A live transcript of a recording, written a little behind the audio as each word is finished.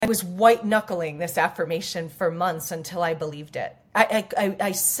was white knuckling this affirmation for months until I believed it.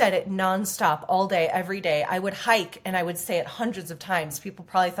 I said it nonstop all day, every day. I would hike and I would say it hundreds of times. People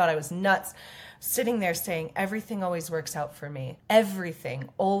probably thought I was nuts. Sitting there saying, everything always works out for me. Everything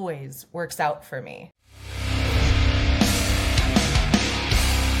always works out for me.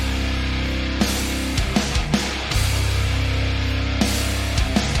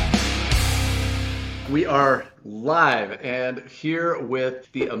 We are live and here with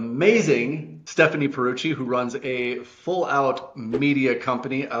the amazing Stephanie Pierucci, who runs a full-out media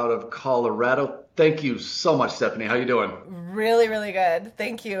company out of Colorado. Thank you so much, Stephanie. How you doing? Really, really good.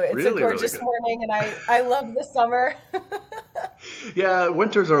 Thank you. It's really, a gorgeous morning, and I love the summer. Yeah,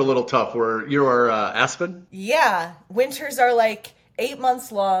 winters are a little tough. You're Aspen? Yeah, winters are like 8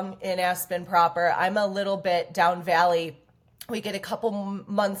 months long in Aspen proper. I'm a little bit down valley. We get a couple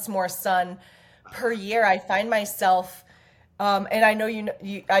months more sun per year. I find myself, and I know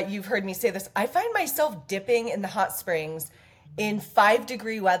you've heard me say this, I find myself dipping in the hot springs in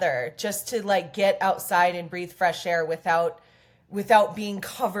 5-degree weather just to like get outside and breathe fresh air without being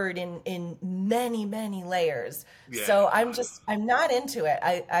covered in many, many layers. Yeah. So I'm not into it.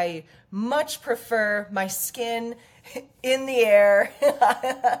 I much prefer my skin in the air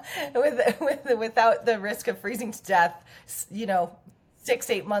without the risk of freezing to death,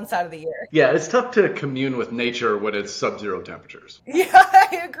 6-8 months out of the year. Yeah, it's tough to commune with nature when it's sub-zero temperatures. Yeah,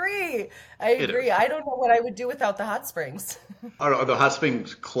 I agree. I don't know what I would do without the hot springs. Are the hot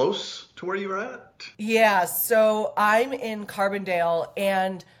springs close to where you are at? Yeah, so I'm in Carbondale,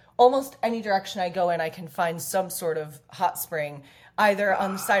 and almost any direction I go in, I can find some sort of hot spring, either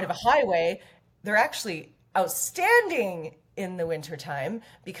on the side of a highway. They're actually outstanding in the wintertime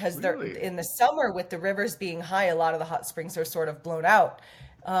because they're in the summer with the rivers being high, a lot of the hot springs are sort of blown out.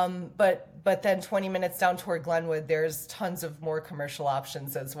 But then 20 minutes down toward Glenwood, there's tons of more commercial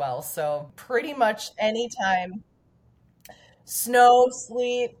options as well. So pretty much anytime, snow,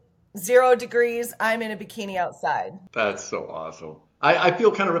 sleet, 0 degrees, I'm in a bikini outside. That's so awesome. I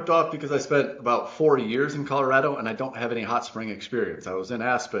feel kind of ripped off because I spent about 4 years in Colorado and I don't have any hot spring experience. I was in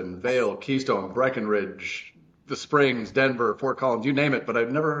Aspen, Vail, Keystone, Breckenridge, the Springs, Denver, Fort Collins, you name it, but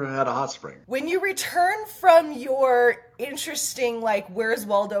I've never had a hot spring. When you return from your interesting, like, Where's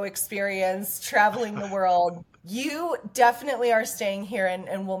Waldo experience, traveling the world, you definitely are staying here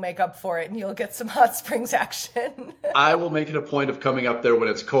and we'll make up for it and you'll get some hot springs action. I will make it a point of coming up there when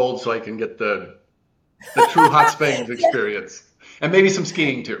it's cold so I can get the true hot springs experience. And maybe some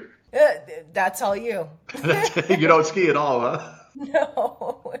skiing too. That's all you. You don't ski at all, huh?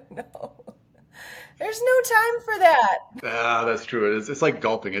 No. There's no time for that. That's true. It's like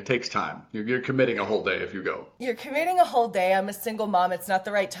golfing. It takes time. You're committing a whole day if you go. You're committing a whole day. I'm a single mom. It's not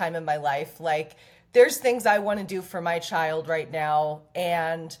the right time in my life. Like, there's things I want to do for my child right now.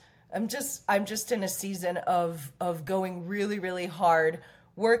 And I'm just in a season of going really, really hard,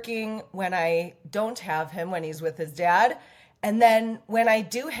 working when I don't have him, when he's with his dad. And then when I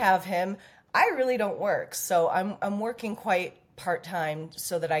do have him, I really don't work. So I'm working quite part-time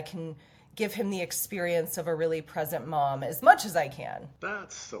so that I can give him the experience of a really present mom as much as I can.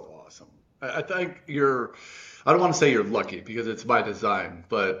 That's so awesome. I think I don't want to say you're lucky because it's by design,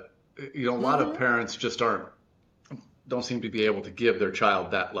 but a lot of parents just don't seem to be able to give their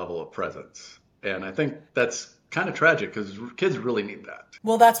child that level of presence. And I think that's kind of tragic because kids really need that.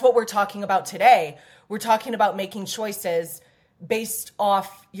 Well, that's what we're talking about today. We're talking about making choices based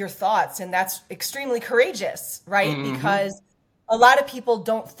off your thoughts. And that's extremely courageous, right? Mm-hmm. Because a lot of people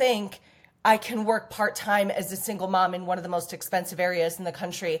don't think I can work part-time as a single mom in one of the most expensive areas in the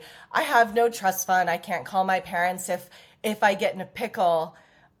country. I have no trust fund. I can't call my parents if I get in a pickle.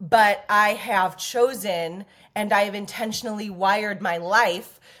 But I have chosen and I have intentionally wired my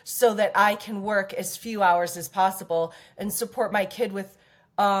life so that I can work as few hours as possible and support my kid with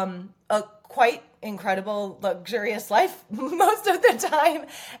a quite incredible, luxurious life most of the time.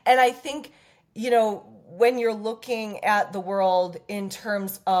 And I think, when you're looking at the world in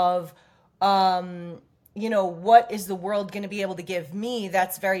terms of what is the world going to be able to give me?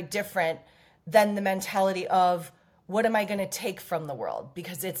 That's very different than the mentality of what am I going to take from the world?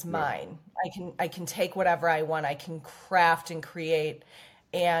 Because it's mine. I can take whatever I want. I can craft and create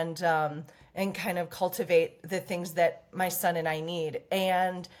and kind of cultivate the things that my son and I need.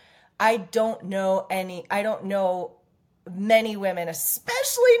 And I don't know many women,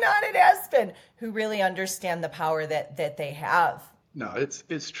 especially not at Aspen, who really understand the power that they have. No,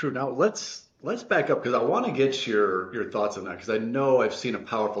 it's true. Now let's back up because I want to get your thoughts on that because I know I've seen a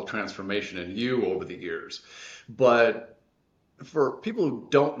powerful transformation in you over the years. But for people who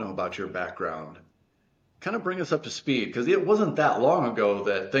don't know about your background, kind of bring us up to speed, because it wasn't that long ago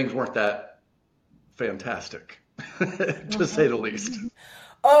that things weren't that fantastic, to say the least.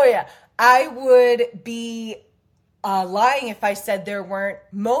 Oh yeah, I would be lying if I said there weren't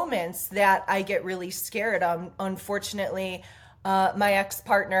moments that I get really scared. Unfortunately, my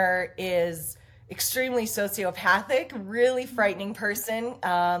ex-partner is extremely sociopathic, really frightening person.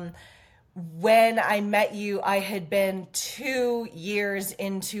 When I met you, I had been 2 years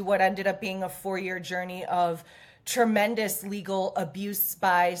into what ended up being a 4-year journey of tremendous legal abuse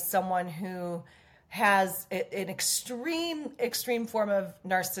by someone who has an extreme form of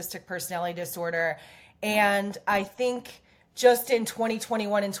narcissistic personality disorder. And I think just in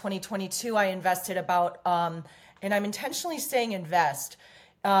 2021 and 2022, I invested about, and I'm intentionally saying invest,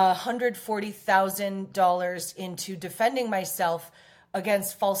 $140,000 into defending myself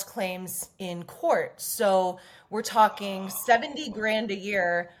against false claims in court. So we're talking 70 grand a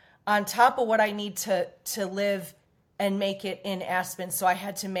year on top of what I need to live and make it in Aspen. So I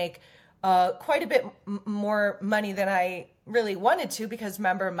had to make quite a bit more money than I really wanted to, because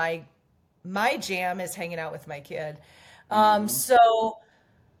remember, my jam is hanging out with my kid.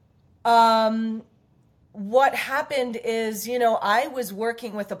 What happened is, I was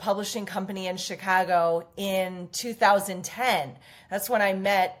working with a publishing company in Chicago in 2010. That's when I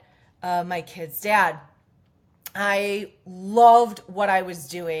met my kid's dad. I loved what I was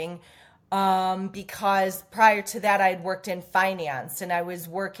doing because prior to that, I had worked in finance, and I was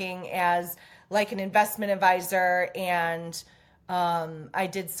working as like an investment advisor, and I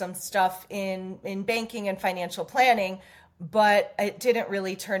did some stuff in banking and financial planning, but it didn't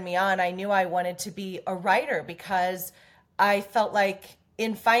really turn me on. I knew I wanted to be a writer because I felt like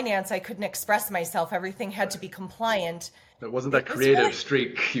in finance, I couldn't express myself. Everything had to be compliant. It wasn't that creative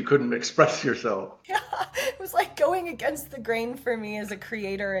streak. You couldn't express yourself. Yeah, it was like going against the grain for me as a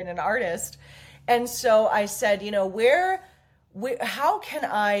creator and an artist. And so I said, how can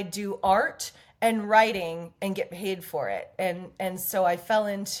I do art and writing and get paid for it? And so I fell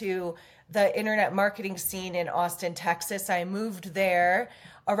into the internet marketing scene in Austin, Texas. I moved there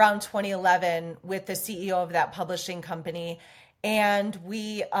around 2011 with the CEO of that publishing company. And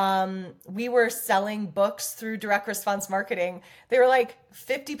we were selling books through direct response marketing. They were like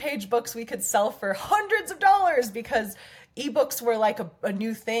 50-page books we could sell for hundreds of dollars, because ebooks were like a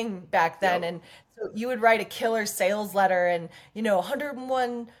new thing back then. Yep. And so you would write a killer sales letter and,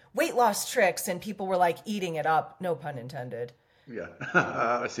 101 weight loss tricks, and people were like eating it up. No pun intended. Yeah,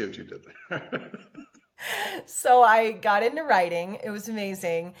 I see what you did there. So I got into writing. It was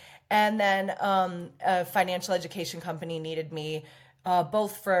amazing. And then a financial education company needed me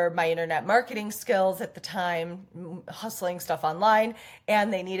both for my internet marketing skills at the time, hustling stuff online,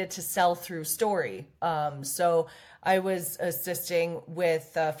 and they needed to sell through story. So I was assisting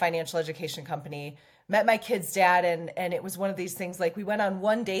with a financial education company, met my kid's dad, and it was one of these things, like we went on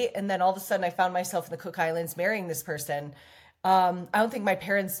one date, and then all of a sudden I found myself in the Cook Islands marrying this person. I don't think my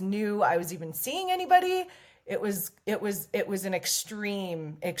parents knew I was even seeing anybody. It was an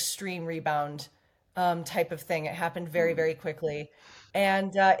extreme rebound type of thing. It happened very, very quickly.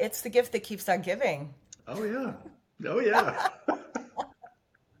 And it's the gift that keeps on giving. Oh, yeah.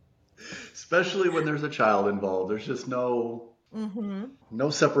 Especially when there's a child involved. There's just no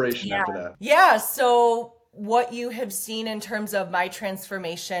separation after that. Yeah. So what you have seen in terms of my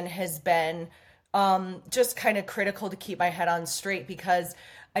transformation has been just kind of critical to keep my head on straight, because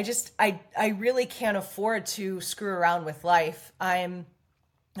I really can't afford to screw around with life. I'm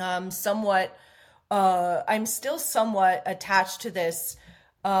still somewhat attached to this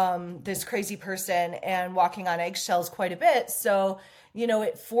crazy person and walking on eggshells quite a bit. So,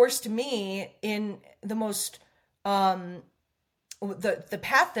 it forced me in the most, the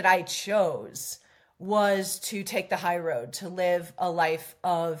path that I chose was to take the high road, to live a life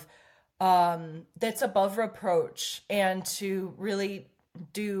of, that's above reproach, and to really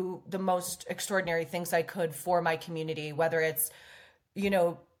do the most extraordinary things I could for my community, whether it's,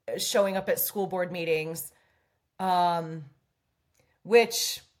 showing up at school board meetings,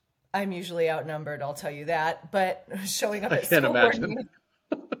 which I'm usually outnumbered, I'll tell you that, but showing up at school board meetings,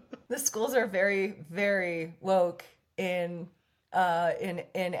 the schools are very, very woke in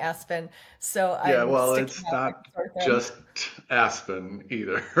Aspen. So it's not just Aspen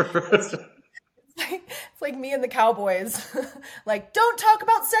either. It's like me and the Cowboys, like, don't talk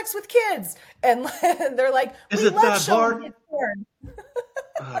about sex with kids, and they're like, is it that hard?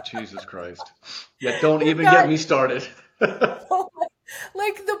 Oh, Jesus Christ! Yeah, don't even get me started.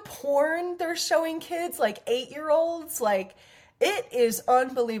 Like the porn they're showing kids, like 8-year-olds, like it is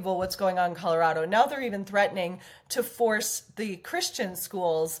unbelievable what's going on in Colorado. Now they're even threatening to force the Christian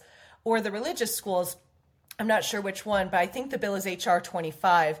schools or the religious schools I'm not sure which one, but I think the bill is HR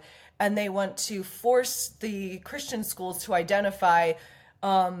 25, and they want to force the Christian schools to identify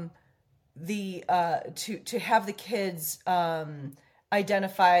to have the kids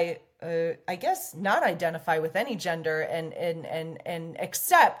identify, I guess not identify with any gender, and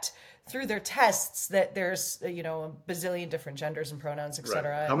accept through their tests that there's a bazillion different genders and pronouns, et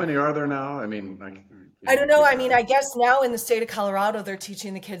cetera. Right. How many are there now? I mean, I don't know. I mean, I guess now in the state of Colorado, they're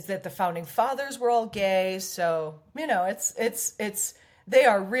teaching the kids that the founding fathers were all gay. So, it's they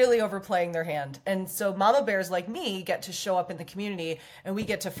are really overplaying their hand. And so mama bears like me get to show up in the community, and we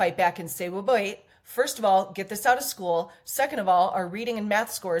get to fight back and say, well, wait, first of all, get this out of school. Second of all, our reading and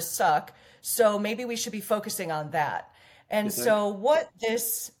math scores suck. So maybe we should be focusing on that. And so what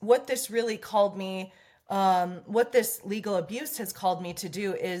this really called me, what this legal abuse has called me to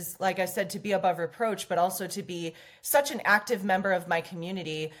do is, like I said, to be above reproach, but also to be such an active member of my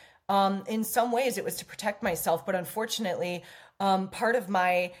community. In some ways it was to protect myself, but unfortunately, part of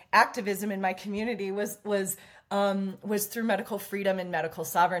my activism in my community was through medical freedom and medical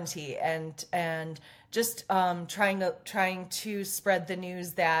sovereignty, and just trying to spread the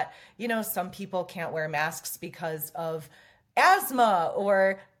news that some people can't wear masks because of asthma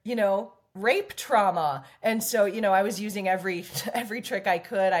or rape trauma. And so I was using every trick I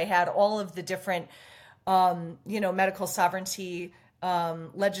could. I had all of the different medical sovereignty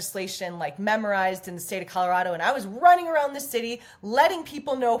legislation like memorized in the state of Colorado, and I was running around the city letting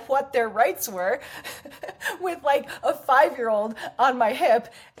people know what their rights were with like a 5-year-old on my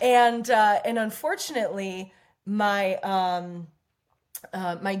hip, and unfortunately my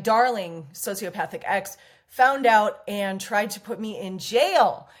my darling sociopathic ex found out and tried to put me in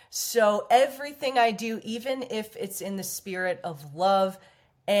jail. So everything I do, even if it's in the spirit of love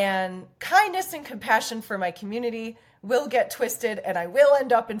and kindness and compassion for my community, will get twisted, and I will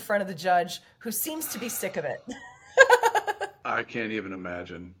end up in front of the judge, who seems to be sick of it. I can't even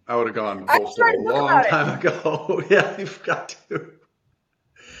imagine. I would have gone postal a long time ago. Yeah, you've got to.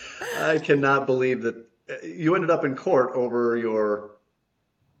 I cannot believe that you ended up in court over your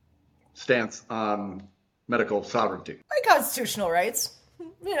stance on medical sovereignty. My constitutional rights,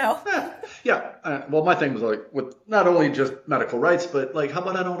 Yeah. Well, my thing was like, with not only just medical rights, but like, how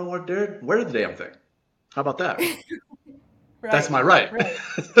about I don't want to wear the damn thing? How about that? Right. That's my right.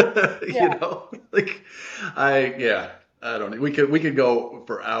 I don't know. We could go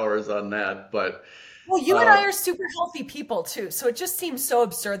for hours on that, but well, you and I are super healthy people too, so it just seems so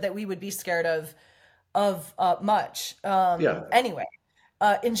absurd that we would be scared of much. Anyway,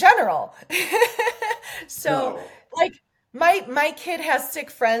 in general. So like my kid has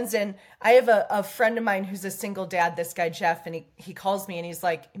sick friends, and I have a friend of mine who's a single dad, this guy Jeff, and he calls me and he's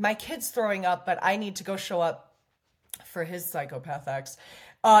like, my kid's throwing up, but I need to go show up for his psychopath ex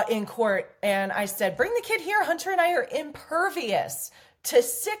in court. And I said, bring the kid here. Hunter and I are impervious to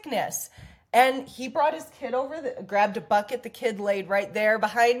sickness. And he brought his kid over, grabbed a bucket. The kid laid right there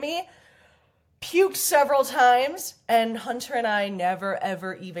behind me, puked several times, and Hunter and I never,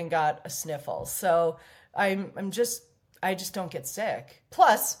 ever even got a sniffle. So I just don't get sick.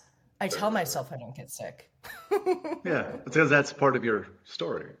 Plus, I tell myself I don't get sick. Yeah, because that's part of your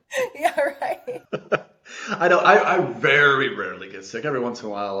story. Yeah, right. I very rarely get sick. Every once in a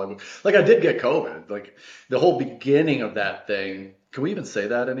while, I did get COVID. Like the whole beginning of that thing. Can we even say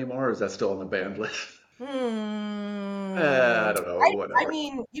that anymore? Or is that still on the banned list? I don't know. Whatever. I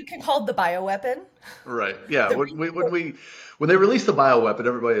mean, you can call it the bioweapon. Right. Yeah. When they released the bioweapon,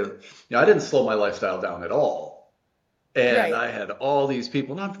 everybody, I didn't slow my lifestyle down at all, and right. I had all these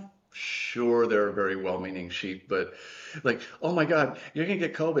people. And I'm sure they're a very well-meaning sheep, but like, oh my God, you're gonna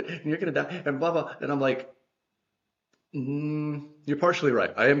get COVID and you're gonna die and blah blah. And I'm like, you're partially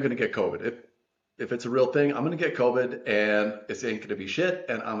right. I am gonna get COVID. If it's a real thing, I'm gonna get COVID, and it ain't gonna be shit,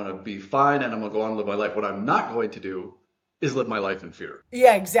 and I'm gonna be fine, and I'm gonna go on and live my life. What I'm not going to do is live my life in fear.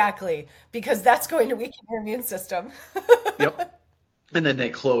 Yeah, exactly, because that's going to weaken your immune system. Yep. And then they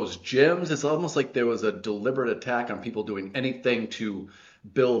closed gyms. It's almost like there was a deliberate attack on people doing anything to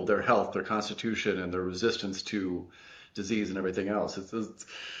build their health, their constitution, and their resistance to disease and everything else. It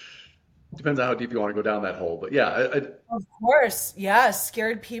depends on how deep you want to go down that hole. But yeah. Of course. Yeah.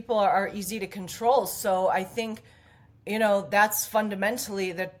 Scared people are easy to control. So I think, that's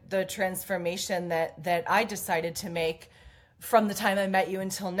fundamentally the transformation that I decided to make from the time I met you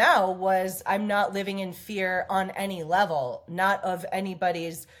until now was I'm not living in fear on any level, not of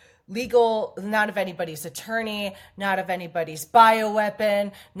anybody's legal, not of anybody's attorney, not of anybody's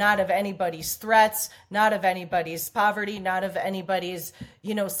bioweapon, not of anybody's threats, not of anybody's poverty, not of anybody's,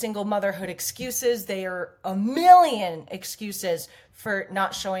 single motherhood excuses. They are a million excuses for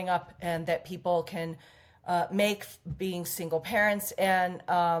not showing up, and that people can make being single parents, and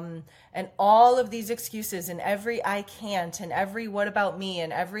all of these excuses, and every I can't, and every what about me,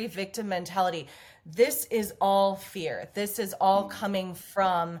 and every victim mentality. This is all fear. This is all coming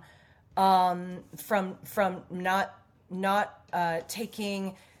from not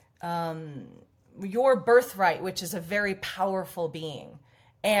taking your birthright, which is a very powerful being.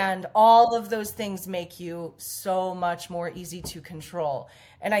 And all of those things make you so much more easy to control.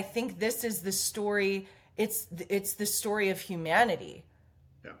 And I think this is the story. It's the story of humanity,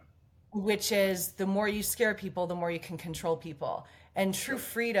 which is the more you scare people, the more you can control people. And true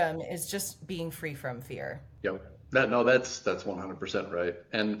freedom is just being free from fear. Yep. That's 100% right.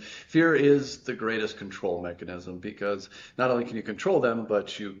 And fear is the greatest control mechanism, because not only can you control them,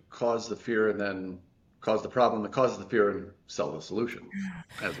 but you cause the fear and then cause the problem that causes the fear and sell the solution,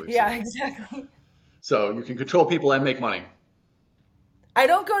 as we've seen. Exactly. So you can control people and make money. I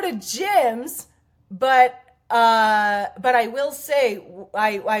don't go to gyms, but I will say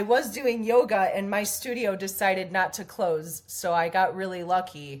I was doing yoga and my studio decided not to close, so I got really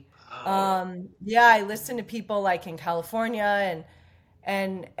lucky. I listened to people like in California,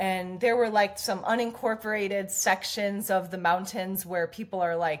 and there were like some unincorporated sections of the mountains where people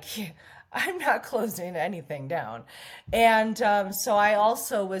are like, I'm not closing anything down. And so I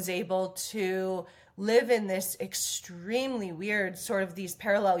also was able to live in this extremely weird sort of these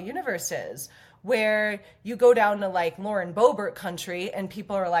parallel universes where you go down to like Lauren Boebert country and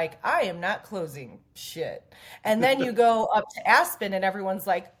people are like, I am not closing shit. And then you go up to Aspen and everyone's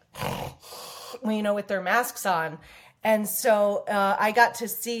like, with their masks on. And so I got to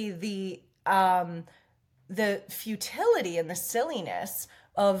see the futility and the silliness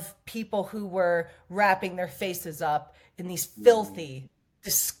of people who were wrapping their faces up in these filthy,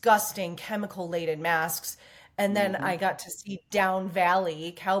 disgusting, chemical-laden masks. And then I got to see Down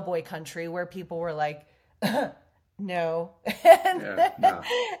Valley, cowboy country, where people were like, no.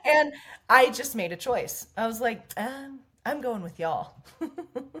 And I just made a choice. I was like, I'm going with y'all.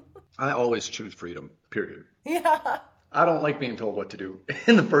 I always choose freedom, period. Yeah. I don't like being told what to do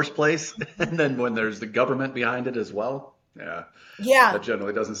in the first place. And then when there's the government behind it as well. Yeah. That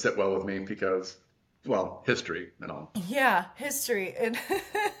generally doesn't sit well with me because, well, history and all. Yeah, history. And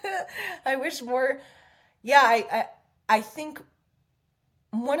I wish more. Yeah, I think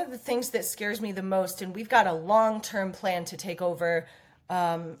one of the things that scares me the most, and we've got a long-term plan to take over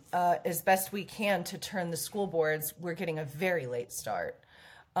as best we can to turn the school boards. We're getting a very late start.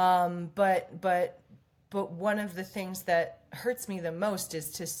 But one of the things that hurts me the most is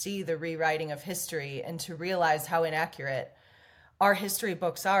to see the rewriting of history and to realize how inaccurate our history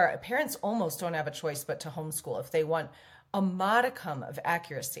books are. Parents almost don't have a choice but to homeschool if they want a modicum of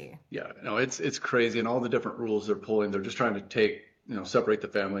accuracy. Yeah, no, it's crazy. And all the different rules they're pulling, they're just trying to take, separate the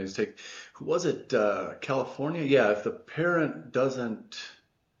families. Who was it? California? Yeah, if the parent doesn't,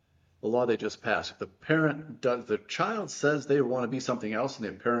 the law they just passed, if the child says they want to be something else and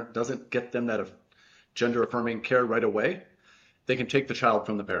the parent doesn't get them that gender affirming care right away, they can take the child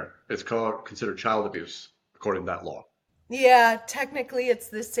from the parent. It's considered child abuse according to that law. Yeah, technically it's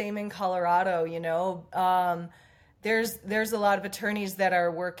the same in Colorado, There's a lot of attorneys that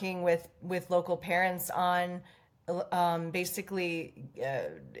are working with local parents on basically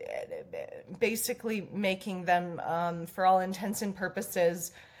making them, for all intents and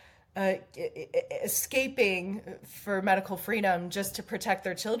purposes, escaping for medical freedom just to protect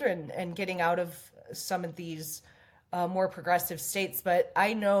their children and getting out of some of these more progressive states. But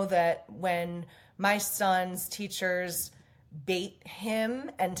I know that when my son's teachers bait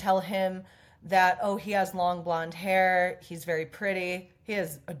him and tell him that, he has long blonde hair, he's very pretty, he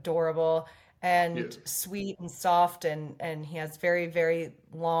is adorable and sweet and soft, and he has very, very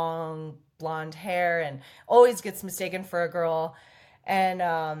long blonde hair and always gets mistaken for a girl. And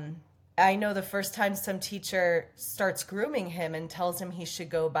I know the first time some teacher starts grooming him and tells him he should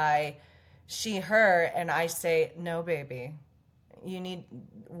go by she, her, and I say, no, baby,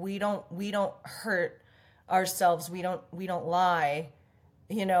 we don't hurt ourselves. We don't lie.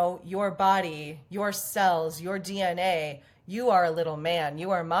 Your body, your cells, your DNA, you are a little man.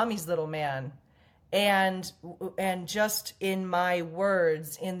 You are mommy's little man. And just in my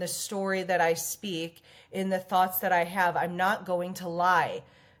words, in the story that I speak, in the thoughts that I have, I'm not going to lie.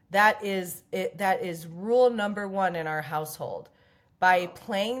 That is it. That is rule number one in our household. By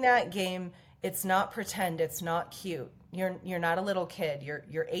playing that game, it's not pretend. It's not cute. You're not a little kid.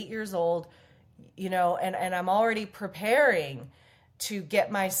 You're 8 years old, and I'm already preparing to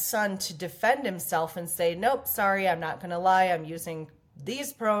get my son to defend himself and say, nope, sorry, I'm not going to lie. I'm using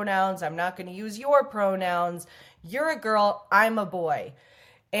these pronouns. I'm not going to use your pronouns. You're a girl. I'm a boy.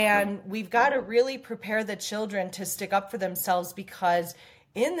 And we've got to really prepare the children to stick up for themselves, because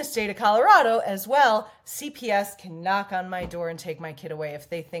in the state of Colorado as well, CPS can knock on my door and take my kid away if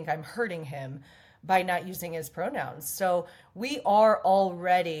they think I'm hurting him by not using his pronouns. So we are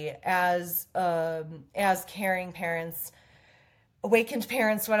already, as caring parents, awakened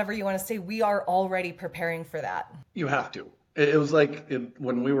parents, whatever you want to say, we are already preparing for that. You have to. It was like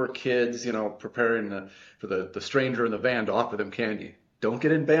when we were kids, preparing for the stranger in the van to offer them candy. Don't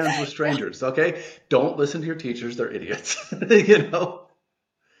get in vans with strangers, okay? Don't listen to your teachers; they're idiots.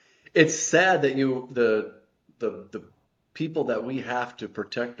 It's sad that the people that we have to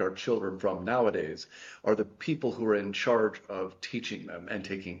protect our children from nowadays are the people who are in charge of teaching them and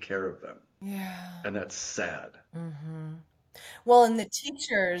taking care of them. Yeah. And that's sad. Mm-hmm. Well, and the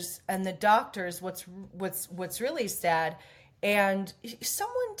teachers and the doctors, what's really sad, and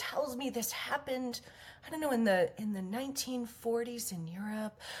someone tells me this happened, I don't know, in the 1940s in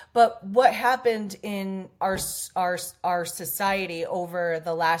Europe, but what happened in our society over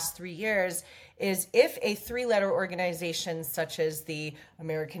the last 3 years is, if a 3-letter organization such as the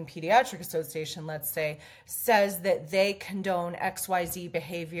American Pediatric Association, let's say, says that they condone XYZ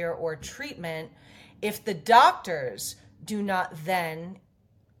behavior or treatment, if the doctors do not then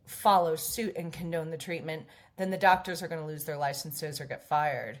follow suit and condone the treatment, then the doctors are going to lose their licenses or get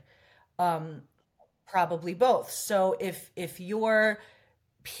fired. Probably both. So if your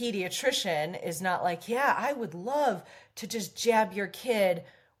pediatrician is not like, yeah, I would love to just jab your kid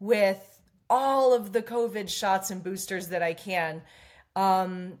with all of the COVID shots and boosters that I can,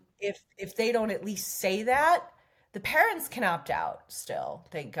 if they don't at least say that, the parents can opt out still,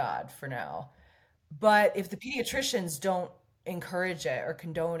 thank God for now. But if the pediatricians don't encourage it or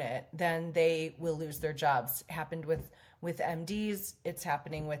condone it, then they will lose their jobs. It happened with MDs. It's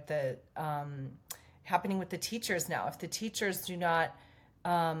happening with the teachers now. If the teachers do not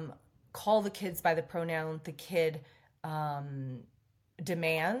call the kids by the pronoun the kid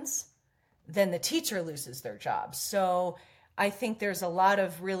demands, then the teacher loses their job. So I think there's a lot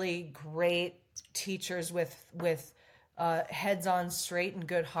of really great teachers with heads on straight and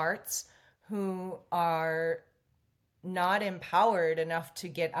good hearts who are not empowered enough to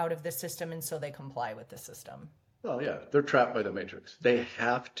get out of the system, and so they comply with the system. Well, yeah, they're trapped by the matrix. They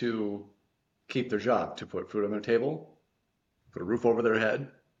have to keep their job to put food on their table, put a roof over their head,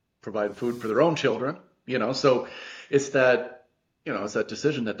 provide food for their own children, so it's that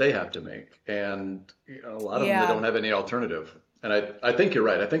decision that they have to make. And a lot of them, they don't have any alternative. And I think you're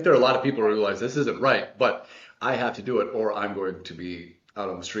right. I think there are a lot of people who realize this isn't right, but I have to do it or I'm going to be out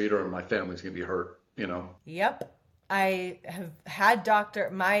on the street or my family's going to be hurt, Yep. I have had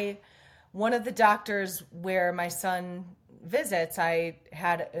one of the doctors where my son visits, I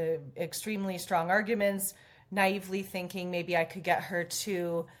had extremely strong arguments, naively thinking maybe I could get her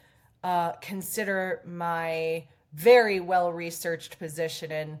to consider my very well-researched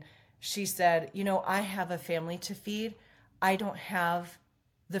position. And she said, I have a family to feed. I don't have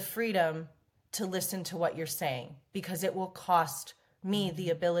the freedom to listen to what you're saying because it will cost me the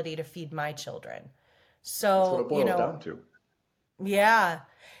ability to feed my children. So, that's what it boils down to. Yeah.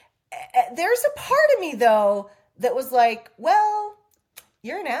 There's a part of me, though, that was like, well,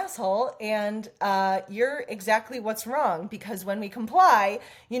 you're an asshole and you're exactly what's wrong, because when we comply,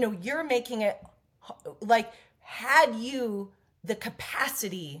 you're making it like, had you the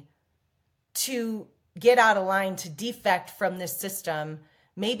capacity to get out of line, to defect from this system,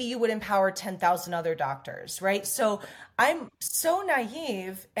 maybe you would empower 10,000 other doctors, right? So I'm so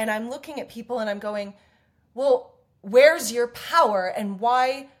naive and I'm looking at people and I'm going, well, where's your power and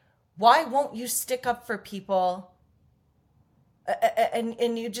why won't you stick up for people?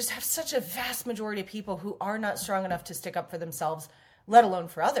 And you just have such a vast majority of people who are not strong enough to stick up for themselves, let alone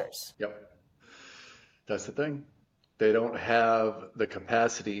for others. Yep. That's the thing. They don't have the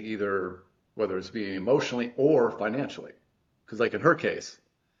capacity either, whether it's being emotionally or financially. Because like in her case,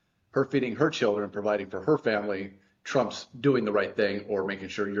 her feeding her children, providing for her family, trumps doing the right thing or making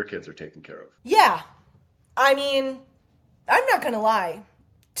sure your kids are taken care of. Yeah. I mean, I'm not going to lie.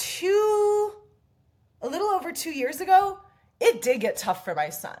 A little over 2 years ago, it did get tough for my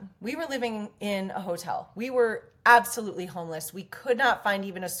son. We were living in a hotel. We were absolutely homeless. We could not find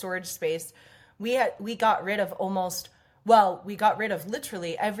even a storage space. We got rid of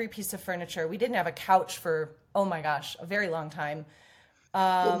literally every piece of furniture. We didn't have a couch for, oh my gosh, a very long time.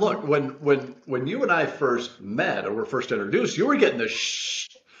 Well, look, when you and I first met or were first introduced, you were getting the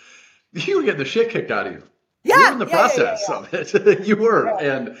shit kicked out of you. Yeah, you were in the process of it. You were,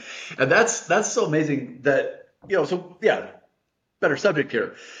 yeah. and that's so amazing that So yeah, better subject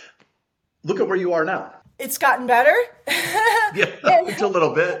here. Look at where you are now. It's gotten better. Yeah, it's a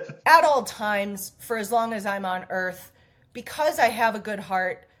little bit. At all times, for as long as I'm on earth, because I have a good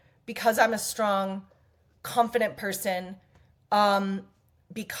heart, because I'm a strong, confident person,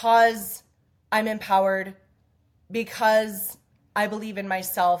 because I'm empowered, because I believe in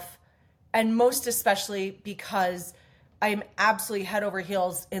myself, and most especially because I'm absolutely head over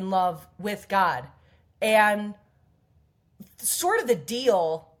heels in love with God. And sort of the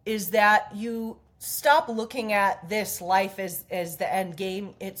deal is that you stop looking at this life as the end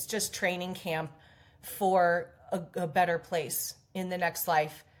game. It's just training camp for a better place in the next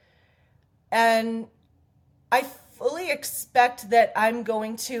life. And I fully expect that I'm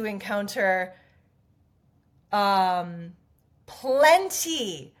going to encounter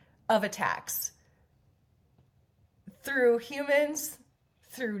plenty of attacks through humans,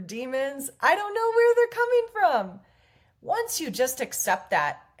 through demons. I don't know where they're coming from. Once you just accept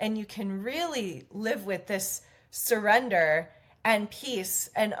that and you can really live with this surrender and peace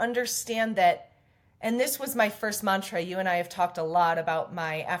and understand that, and this was my first mantra. You and I have talked a lot about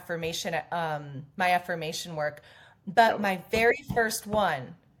my affirmation work, but my very first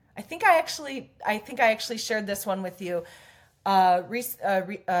one, I think I actually shared this one with you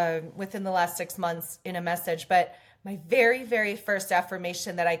within the last 6 months in a message, but my very, very first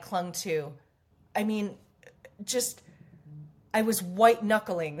affirmation that I clung to, I mean, I was white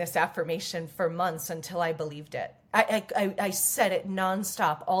knuckling this affirmation for months until I believed it. I said it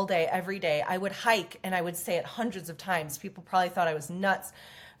nonstop all day, every day. I would hike and I would say it hundreds of times. People probably thought I was nuts,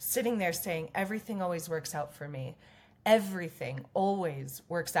 sitting there saying, everything always works out for me. Everything always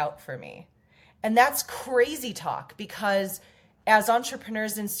works out for me. And that's crazy talk, because as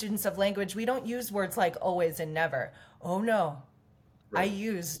entrepreneurs and students of language, we don't use words like always and never. Oh no, right.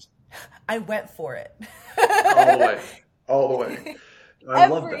 I went for it. All the way. I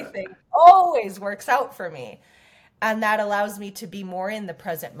love that. Everything always works out for me. And that allows me to be more in the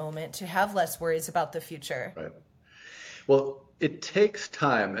present moment, to have less worries about the future. Right. Well, it takes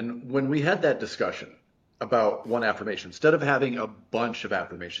time. And when we had that discussion about one affirmation, instead of having a bunch of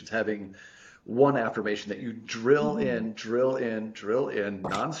affirmations, having one affirmation that you drill in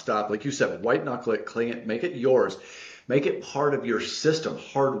nonstop, like you said, white knuckle it, cling it, make it yours, make it part of your system,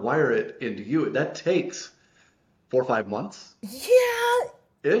 hardwire it into you. That takes 4 or 5 months? Yeah.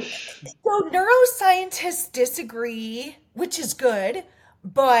 Ish. So neuroscientists disagree, which is good,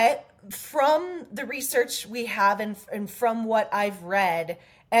 but from the research we have and from what I've read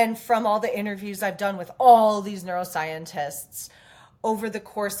and from all the interviews I've done with all these neuroscientists over the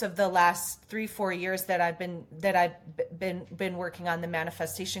course of the last 3-4 years that I've been working on the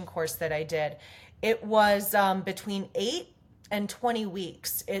manifestation course that I did, it was between 8 and 20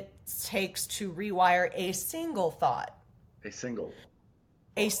 weeks it takes to rewire a single thought. A single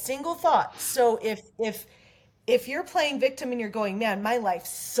thought. So if you're playing victim and you're going, man, my life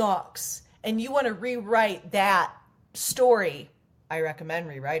sucks, and you want to rewrite that story, I recommend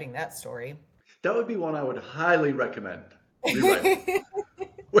rewriting that story. That would be one I would highly recommend rewriting.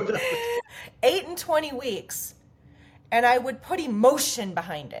 8 and 20 weeks. And I would put emotion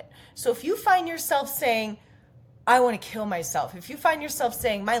behind it. So if you find yourself saying, I want to kill myself, if you find yourself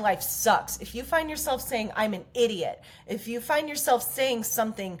saying my life sucks, if you find yourself saying I'm an idiot, if you find yourself saying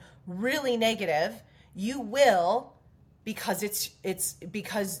something really negative, you will, because it's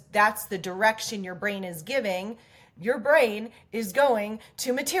because that's the direction your brain is giving, your brain is going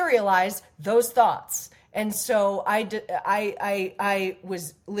to materialize those thoughts. And so I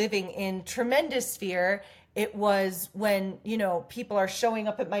was living in tremendous fear. It was when, people are showing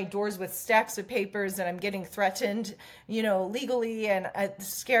up at my doors with stacks of papers and I'm getting threatened, legally. And I'm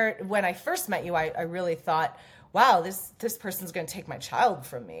scared. When I first met you, I really thought, wow, this person's going to take my child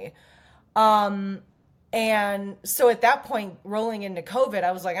from me. And so at that point, rolling into COVID,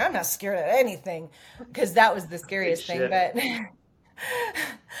 I was like, I'm not scared of anything, because that was the scariest thing.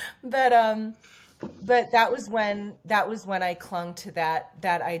 But that was when I clung to that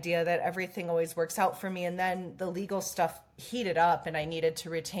idea that everything always works out for me. And then the legal stuff heated up, and I needed to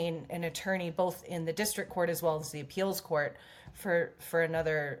retain an attorney both in the district court as well as the appeals court for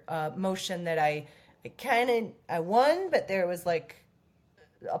another motion that I won, but there was like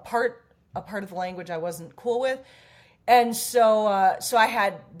a part of the language I wasn't cool with. And so I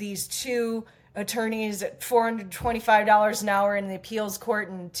had these two attorneys at $425 an hour in the appeals court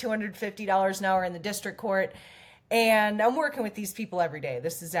and $250 an hour in the district court. And I'm working with these people every day.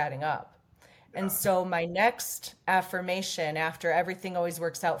 This is adding up. And so my next affirmation, after everything always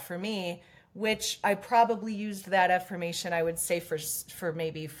works out for me, which I probably used that affirmation, I would say for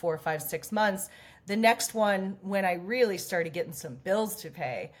maybe 4, 5, 6 months. The next one, when I really started getting some bills to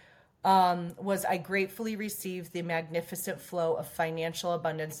pay, was I gratefully receive the magnificent flow of financial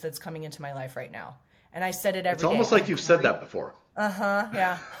abundance that's coming into my life right now. And I said it every day. It's almost like you've said that before.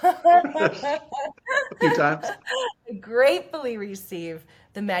 Yeah. A few times. I gratefully receive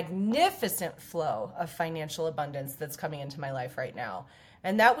the magnificent flow of financial abundance that's coming into my life right now.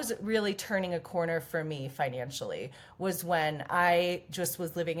 And that was really turning a corner for me financially, was when I just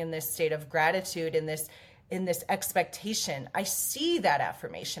was living in this state of gratitude, in this expectation. I see that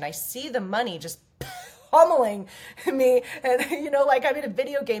affirmation. I see the money just pummeling me, and like I'm in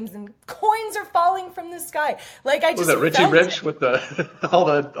video games and coins are falling from the sky. Like I just was that Richie Rich with the all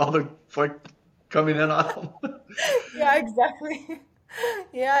the like coming in on him? Yeah, exactly.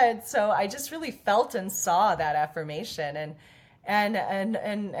 Yeah, and so I just really felt and saw that affirmation, and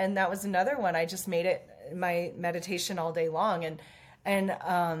that was another one. I just made it my meditation all day long, and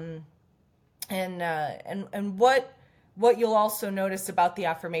what you'll also notice about the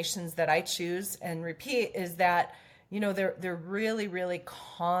affirmations that I choose and repeat is that, they're really, really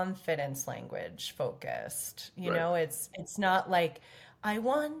confidence language focused. You know, it's not like I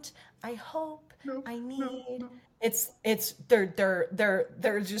want, I hope, I need. No. It's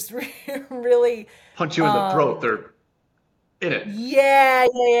they're just really punch you in the throat. They're in it.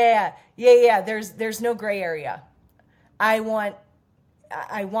 Yeah. There's no gray area. I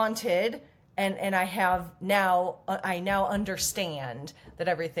wanted. And I now understand that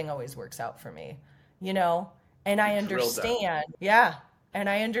everything always works out for me, and I understand. Yeah. And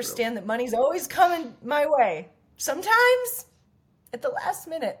I understand that money's always coming my way. Sometimes at the last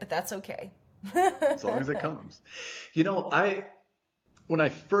minute, but that's okay. As long as it comes. When I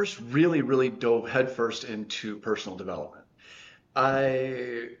first really, really dove headfirst into personal development,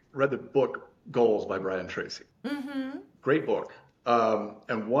 I read the book Goals by Brian Tracy. Mm-hmm. Great book. And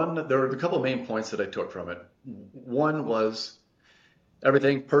there were a couple of main points that I took from it. One was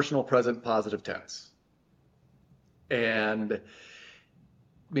everything personal, present, positive tense. And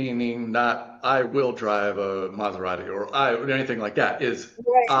meaning not I will drive a Maserati or anything like that, is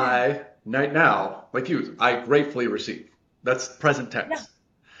I, right now, like you, I gratefully receive. That's present tense. Yeah.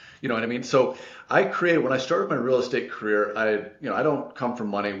 You know what I mean? So when I started my real estate career, I don't come from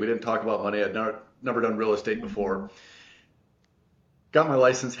money. We didn't talk about money. I'd never done real estate before. Got my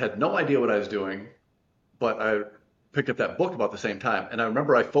license, had no idea what I was doing, but I picked up that book about the same time. And I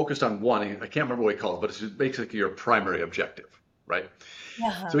remember I focused on one. I can't remember what he calls it, but it's just basically your primary objective, right?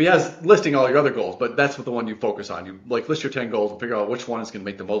 Uh-huh. So he has listing all your other goals, but that's what the one you focus on. You list your 10 goals and figure out which one is going to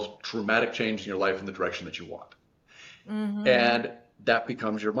make the most dramatic change in your life in the direction that you want. Mm-hmm. And that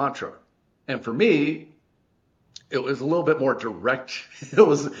becomes your mantra. And for me, it was a little bit more direct. It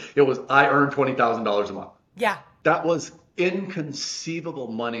was I earned $20,000 a month. Yeah. That was inconceivable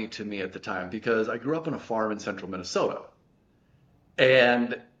money to me at the time because I grew up on a farm in central Minnesota.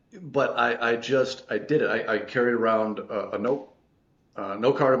 But I did it. I carried around a note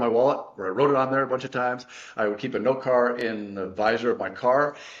card in my wallet where I wrote it on there a bunch of times. I would keep a note card in the visor of my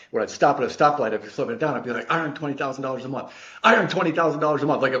car. When I'd stop at a stoplight, if you're slowing it down, I'd be like, I earn $20,000 a month. I earn $20,000 a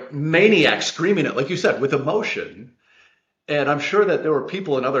month, like a maniac screaming it, like you said, with emotion. And I'm sure that there were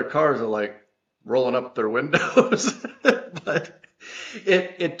people in other cars that like rolling up their windows. But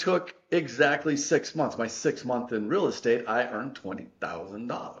it took exactly 6 months. My 6th month in real estate, I earned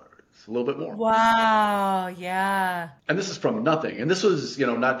 $20,000, a little bit more. Wow, yeah. And this is from nothing. And this was,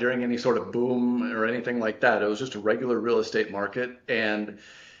 not during any sort of boom or anything like that. It was just a regular real estate market. And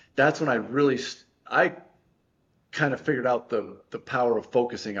that's when I kind of figured out the power of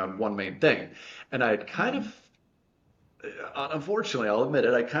focusing on one main thing. And I had kind of, unfortunately, I'll admit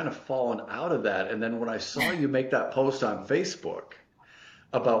it, I kind of fallen out of that. And then when I saw you make that post on Facebook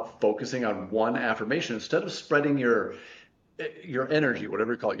about focusing on one affirmation, instead of spreading your energy,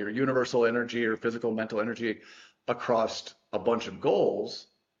 whatever you call it, your universal energy or physical, mental energy across a bunch of goals,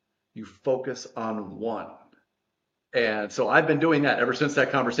 you focus on one. And so I've been doing that ever since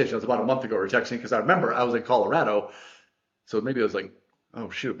that conversation. It was about a month ago. We were texting because I remember I was in Colorado. So maybe it was like,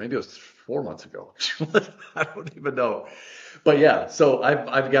 maybe it was 4 months ago. I don't even know. But yeah, so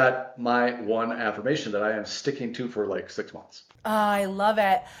I've got my one affirmation that I am sticking to for like 6 months. I love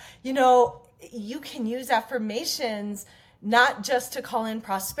it. You can use affirmations not just to call in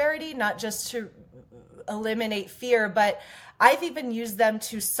prosperity, not just to eliminate fear, but I've even used them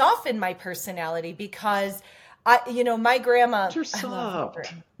to soften my personality because my grandma. You're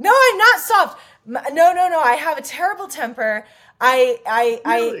soft. No, I'm not soft. No. I have a terrible temper. Really?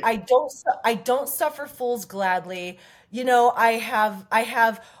 I don't suffer fools gladly. I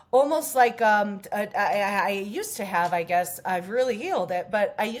have almost like I used to have, I guess I've really healed it,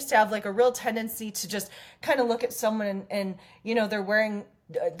 but I used to have like a real tendency to just kind of look at someone and they're wearing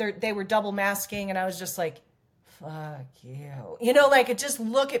they were double masking, and I was just like, fuck you. You know, like, just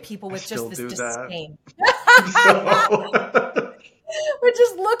look at people with just this disdain. But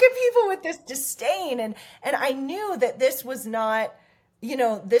just look at people with this disdain. And I knew that this was not, you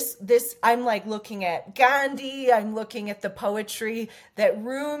know, this, I'm like looking at Gandhi, I'm looking at the poetry that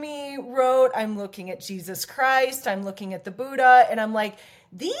Rumi wrote, I'm looking at Jesus Christ, I'm looking at the Buddha, and I'm like,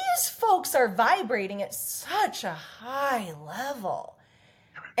 these folks are vibrating at such a high level.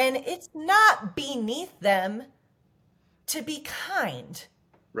 And it's not beneath them to be kind.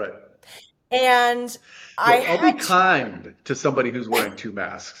 Right. And I'll be kind to somebody who's wearing two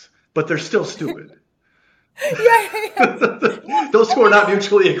masks, but they're still stupid. Yeah. Those two are not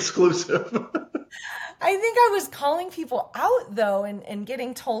mutually exclusive. I think I was calling people out, though, and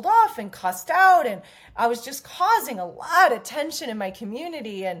getting told off and cussed out. And I was just causing a lot of tension in my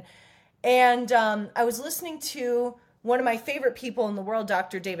community. And I was listening to one of my favorite people in the world,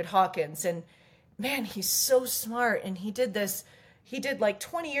 Dr. David Hawkins. And man, he's so smart. And he did like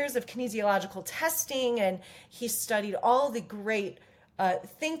 20 years of kinesiological testing. And he studied all the great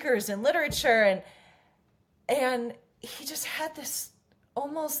thinkers in literature. And he just had this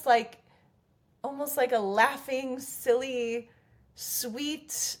almost like a laughing, silly,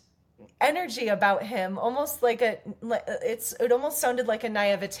 sweet energy about him, almost like it almost sounded like a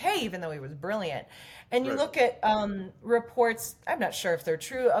naivete, even though he was brilliant. And you look at reports, I'm not sure if they're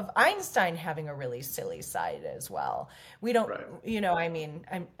true, of Einstein having a really silly side as well. We don't, you know, I mean,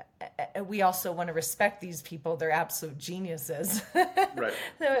 we also want to respect these people. They're absolute geniuses. Right.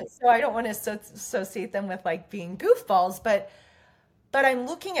 So I don't want to associate them with like being goofballs, but I'm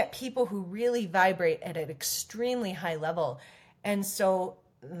looking at people who really vibrate at an extremely high level. And so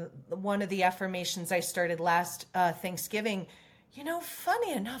one of the affirmations I started last Thanksgiving, you know,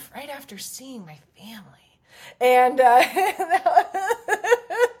 funny enough, right after seeing my family. And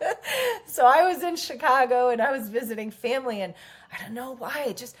so I was in Chicago and I was visiting family, and I don't know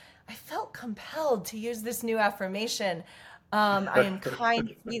why, I felt compelled to use this new affirmation. I am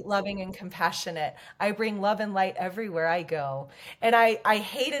kind, sweet, loving, and compassionate. I bring love and light everywhere I go. And I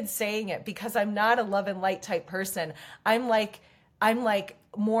hated saying it because I'm not a love and light type person. I'm like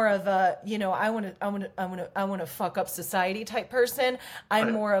more of a, you know, I want to fuck up society type person.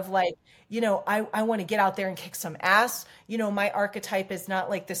 I'm more of like, you know, I want to get out there and kick some ass. You know, my archetype is not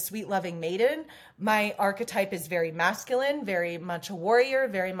like the sweet, loving maiden. My archetype is very masculine, very much a warrior,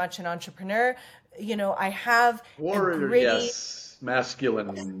 very much an entrepreneur. You know, I have warrior, gritty... yes.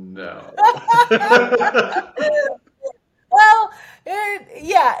 Masculine, no. Well,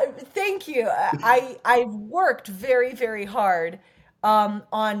 yeah, thank you. I've worked very, very hard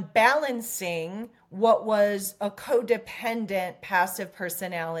on balancing what was a codependent passive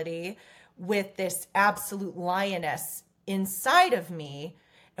personality with this absolute lioness inside of me.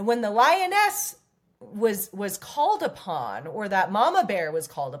 And when the lioness was called upon, or that mama bear was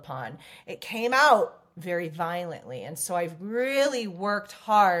called upon, it came out very violently. And so I've really worked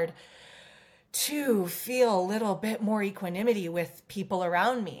hard to feel a little bit more equanimity with people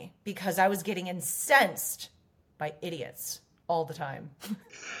around me, because I was getting incensed by idiots all the time.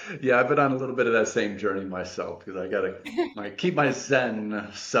 Yeah, I've been on a little bit of that same journey myself, because I got to keep my Zen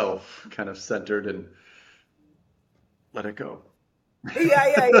self kind of centered and let it go.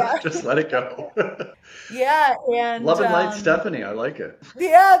 Yeah. Just let it go. Yeah, and love and light, Stephanie. I like it.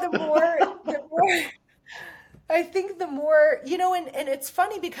 Yeah, the more I think the more, you know, and it's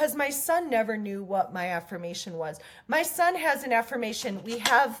funny because my son never knew what my affirmation was. My son has an affirmation.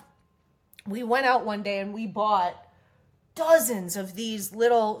 We went out one day and we bought dozens of these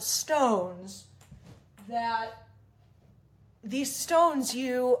little stones these stones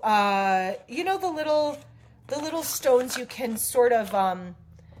you know, the little stones you can sort of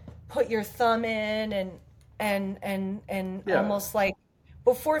put your thumb in and almost like,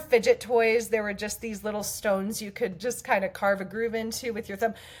 before fidget toys, there were just these little stones you could just kind of carve a groove into with your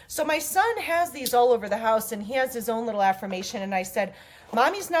thumb. So my son has these all over the house, and he has his own little affirmation. And I said,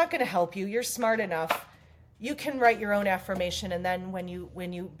 Mommy's not going to help you. You're smart enough. You can write your own affirmation. And then when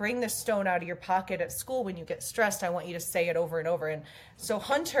you bring this stone out of your pocket at school, when you get stressed, I want you to say it over and over. And so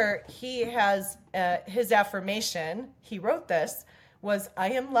Hunter, he has his affirmation. He wrote this, was,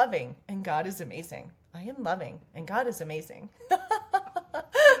 I am loving and God is amazing. I am loving and God is amazing.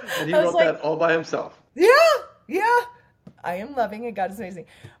 And he wrote that all by himself. Yeah. I am loving and God is amazing.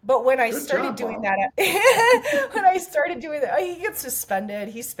 But when I started doing that, he gets suspended.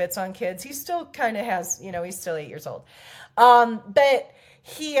 He spits on kids. He still kind of has, you know, he's still 8 years old. But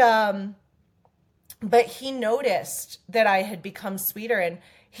he noticed that I had become sweeter, and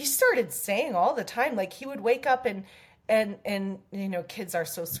he started saying all the time, like he would wake up and and kids are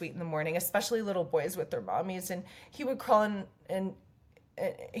so sweet in the morning, especially little boys with their mommies. And he would crawl in, and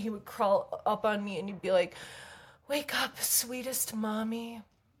he would crawl up on me, and he'd be like, "Wake up, sweetest mommy.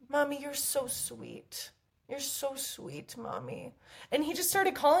 Mommy, you're so sweet. You're so sweet, mommy." And he just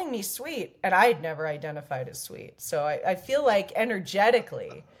started calling me sweet, and I had never identified as sweet. So I feel like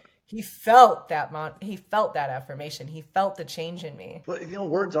energetically, he felt that affirmation. He felt the change in me. But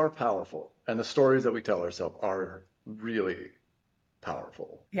words are powerful, and the stories that we tell ourselves are really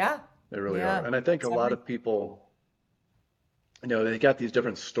powerful. Yeah. They really are. And I think a lot of people, they got these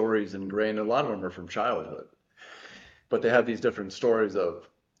different stories ingrained. A lot of them are from childhood, but they have these different stories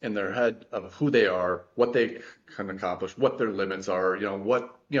in their head of who they are, what they can accomplish, what their limits are,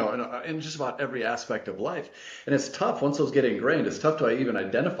 in just about every aspect of life. And it's tough once those get ingrained. It's tough to even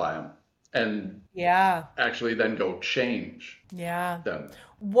identify them and actually then go change them.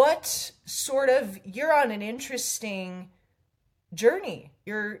 What sort of, you're on an interesting journey.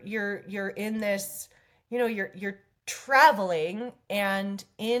 You're in this, you're traveling, and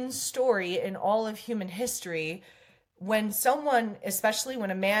in story, in all of human history, when someone, especially when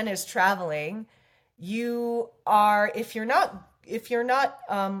a man is traveling, you are, if you're not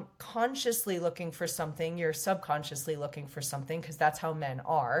consciously looking for something, you're subconsciously looking for something, because that's how men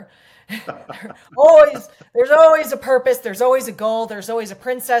are. There's always a purpose, there's always a goal, there's always a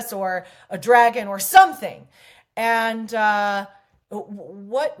princess or a dragon or something. And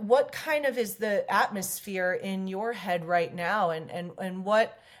what kind of is the atmosphere in your head right now, and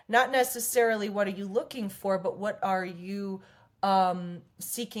what, not necessarily what are you looking for, but what are you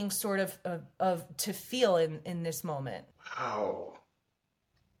seeking sort of to feel in this moment? Wow,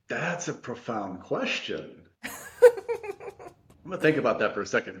 that's a profound question. I'm gonna think about that for a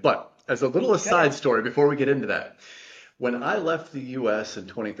second. But as a little aside story before we get into that, when I left the U.S. in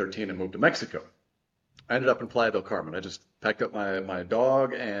 2013 and moved to Mexico, I ended up in Playa del Carmen. I just packed up my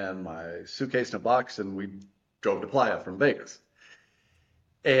dog and my suitcase in a box, and we drove to Playa from Vegas.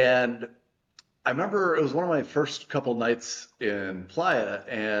 And I remember it was one of my first couple nights in Playa,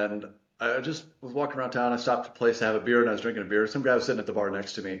 and I just was walking around town. I stopped at a place to have a beer, and I was drinking a beer. Some guy was sitting at the bar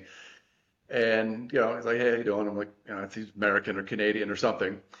next to me, and he's like, "Hey, how you doing?" I'm like, if he's American or Canadian or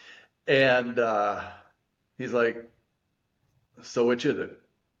something, and he's like, "So which is it?"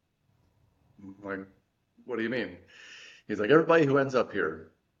 I'm like, "What do you mean?" He's like, "Everybody who ends up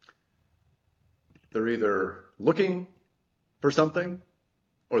here, they're either looking for something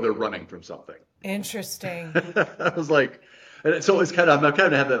or they're running from something." Interesting. I was like, and so it's I'm kind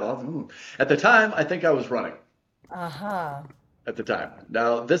of have that. At the time, I think I was running. At the time.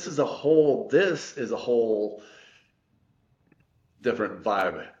 Now, this is a whole different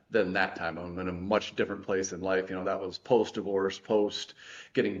vibe than that time. I'm in a much different place in life. That was post-divorce, post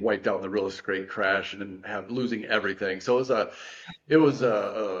getting wiped out in the real estate crash, and then losing everything. So it was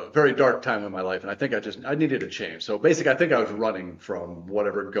a very dark time in my life, and I think I needed a change. So basically, I think I was running from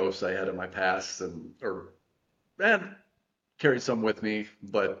whatever ghosts I had in my past, and carried some with me.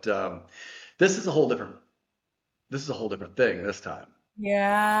 But this is a whole different thing this time.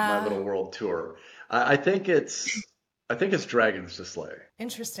 Yeah. My little world tour. I think it's dragons to slay.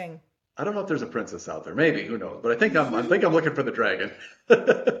 Interesting. I don't know if there's a princess out there. Maybe, who knows? But I think I'm looking for the dragon.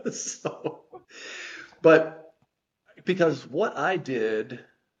 But because what I did,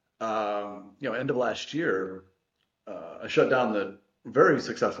 end of last year, I shut down the very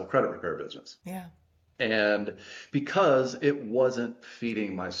successful credit repair business. Yeah. And because it wasn't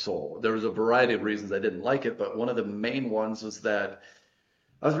feeding my soul, there was a variety of reasons I didn't like it, but one of the main ones was that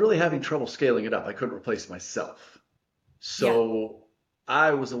I was really having trouble scaling it up. I couldn't replace myself. So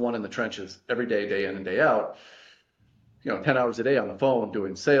I was the one in the trenches every day, day in and day out, 10 hours a day on the phone,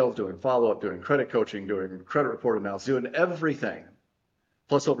 doing sales, doing follow-up, doing credit coaching, doing credit report analysis, doing everything,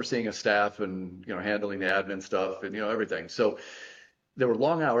 plus overseeing a staff and, handling the admin stuff and, everything. So there were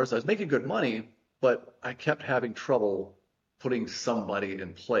long hours. I was making good money, but I kept having trouble putting somebody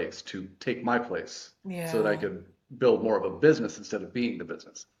in place to take my place so that I could build more of a business instead of being the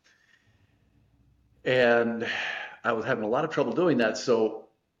business. And I was having a lot of trouble doing that. So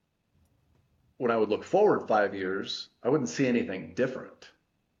when I would look forward 5 years, I wouldn't see anything different.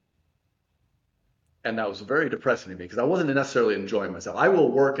 And that was very depressing to me because I wasn't necessarily enjoying myself. I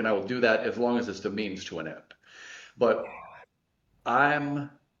will work and I will do that as long as it's the means to an end. But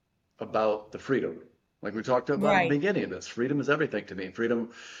I'm about the freedom. Like we talked about at the beginning of this. Freedom is everything to me.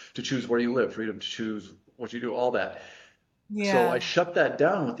 Freedom to choose where you live. Freedom to choose what you do, all that. Yeah. So I shut that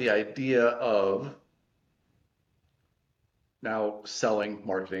down with the idea of now selling,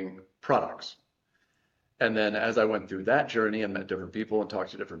 marketing products. And then as I went through that journey and met different people and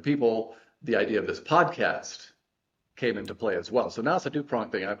talked to different people, the idea of this podcast came into play as well. So now it's a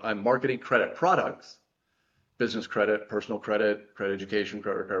two-pronged thing. I'm marketing credit products, business credit, personal credit, credit education,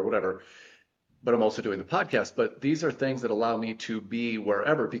 credit card, whatever. But I'm also doing the podcast. But these are things that allow me to be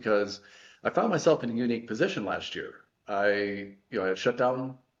wherever, because I found myself in a unique position last year. I had shut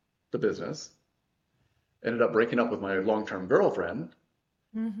down the business, ended up breaking up with my long-term girlfriend,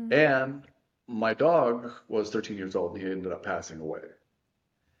 and my dog was 13 years old and he ended up passing away.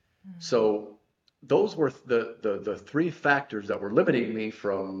 So those were the three factors that were limiting me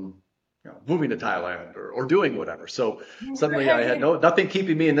from moving to Thailand or doing whatever. So suddenly I had nothing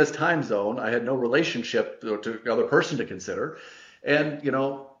keeping me in this time zone. I had no relationship to another person to consider. And,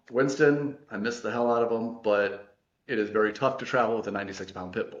 Winston, I miss the hell out of him, but it is very tough to travel with a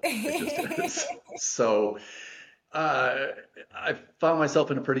 96-pound pit bull. It just is. So I found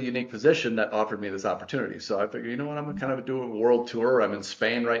myself in a pretty unique position that offered me this opportunity. So I figured, I'm going to kind of do a world tour. I'm in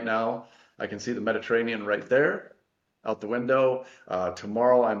Spain right now. I can see the Mediterranean right there out the window.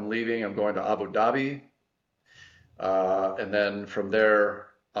 Tomorrow I'm leaving. I'm going to Abu Dhabi. And then from there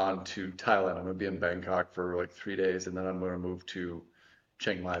on to Thailand. I'm going to be in Bangkok for like 3 days. And then I'm going to move to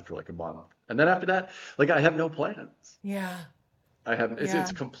Chiang Mai for like a month. And then after that, I have no plans. Yeah.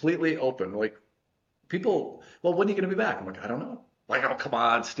 It's completely open. Like people, well, when are you going to be back? I'm like, I don't know. Like, oh, come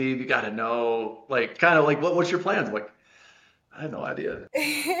on, Steve, you got to know. Like, kind of like, what's your plans? I'm like, I have no idea. I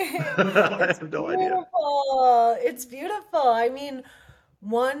have no idea. It's beautiful. I mean,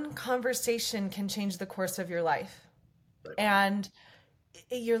 one conversation can change the course of your life. Right. And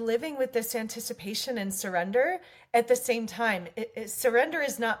you're living with this anticipation and surrender at the same time. Surrender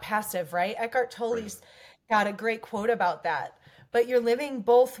is not passive, right? Eckhart Tolle's got a great quote about that. But you're living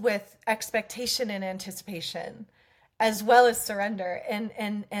both with expectation and anticipation, as well as surrender.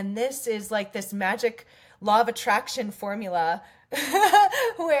 And this is like this magic law of attraction formula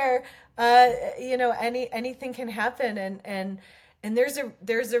where anything can happen. And there's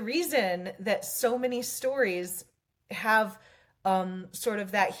a reason that so many stories have sort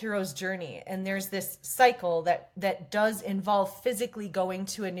of that hero's journey. And there's this cycle that does involve physically going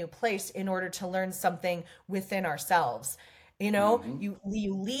to a new place in order to learn something within ourselves. You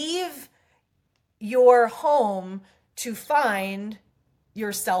leave your home to find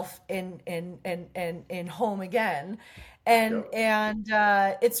yourself in home again. And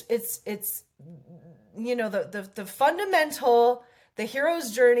it's the fundamental, the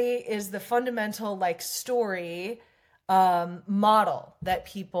hero's journey is the fundamental like story model that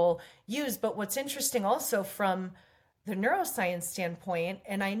people use. But what's interesting also from the neuroscience standpoint,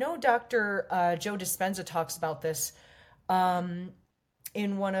 and I know Dr. Joe Dispenza talks about this in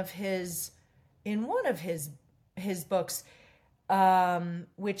one of his books,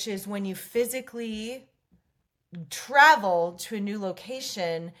 which is when you physically travel to a new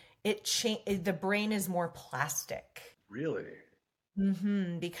location, the brain is more plastic. Really?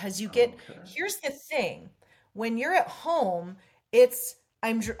 Because you get, here's the thing, when you're at home,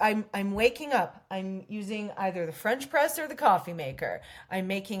 I'm waking up, I'm using either the French press or the coffee maker. I'm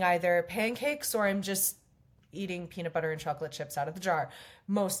making either pancakes or I'm just eating peanut butter and chocolate chips out of the jar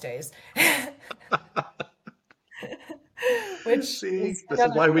most days. This is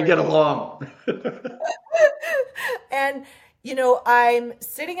why we get along. And I'm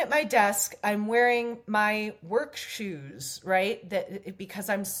sitting at my desk, I'm wearing my work shoes, right? Because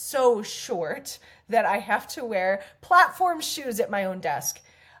I'm so short that I have to wear platform shoes at my own desk.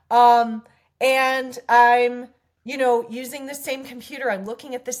 And I'm using the same computer. I'm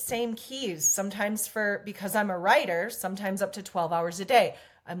looking at the same keys, sometimes because I'm a writer, sometimes up to 12 hours a day.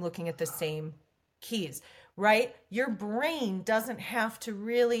 I'm looking at the same keys, right? Your brain doesn't have to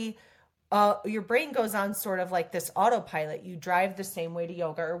really, your brain goes on sort of like this autopilot. You drive the same way to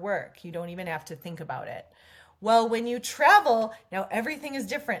yoga or work. You don't even have to think about it. Well, when you travel, now everything is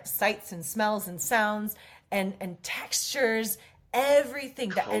different. Sights and smells and sounds and textures, everything,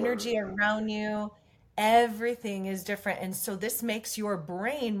 the energy around you, everything is different. And so this makes your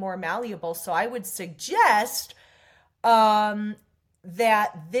brain more malleable. So I would suggest that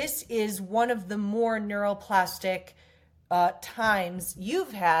this is one of the more neuroplastic times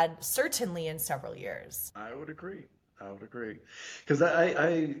you've had, certainly in several years. I would agree. Because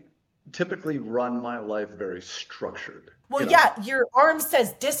I typically run my life very structured. Well, your arm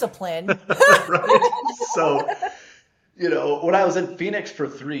says discipline. Right. So, when I was in Phoenix for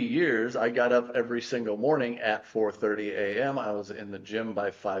 3 years, I got up every single morning at 4:30 a.m. I was in the gym by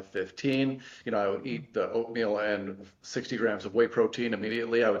 5:15. I would eat the oatmeal and 60 grams of whey protein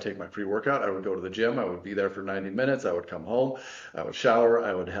immediately. I would take my pre-workout. I would go to the gym. I would be there for 90 minutes. I would come home. I would shower.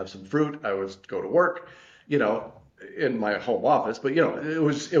 I would have some fruit. I would go to work, in my home office. But,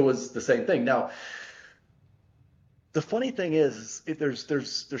 it was the same thing. Now, the funny thing is, there's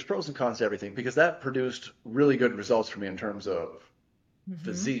pros and cons to everything because that produced really good results for me in terms of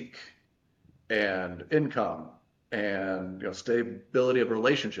physique and income and stability of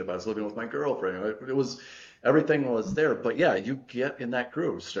relationship. I was living with my girlfriend. It was everything was there. But yeah, you get in that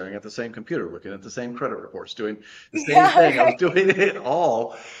groove, staring at the same computer, looking at the same credit reports, doing the same thing. I was doing it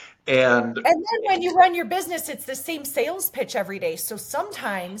all. And then when you run your business, it's the same sales pitch every day. So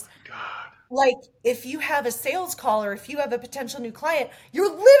sometimes, God, like if you have a sales call or if you have a potential new client,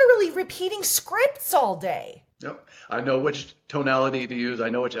 you're literally repeating scripts all day. yep. I know which tonality to use. I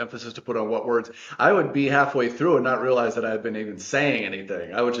know which emphasis to put on what words. I would be halfway through and not realize that I had been even saying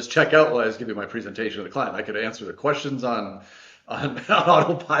anything. I would just check out while I was giving my presentation to the client. I could answer the questions on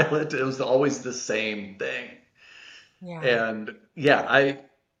autopilot. It was always the same thing. Yeah. And yeah,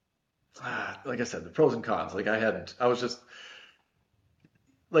 like I said, the pros and cons. Like I was just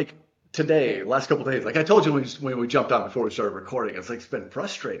like today, last couple of days, like I told you when we jumped on before we started recording, it's been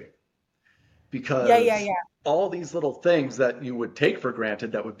frustrating because Yeah. all these little things that you would take for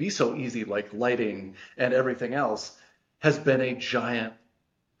granted that would be so easy, like lighting and everything else, has been a giant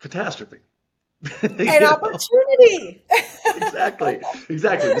catastrophe. An opportunity. Exactly.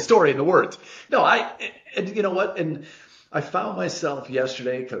 The story and the words. No, and you know what? And I found myself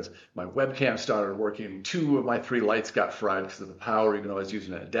yesterday because my webcam started working. 2 of my 3 lights got fried because of the power, even though I was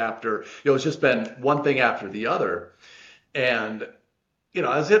using an adapter. It's just been one thing after the other. And,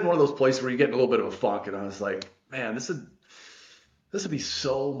 I was hitting one of those places where you get in a little bit of a funk. And I was like, man, this would be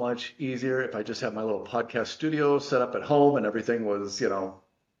so much easier if I just had my little podcast studio set up at home and everything was,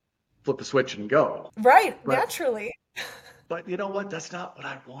 flip the switch and go. Right. Naturally. But you know what? That's not what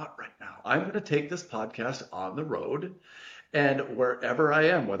I want right now. I'm going to take this podcast on the road and wherever I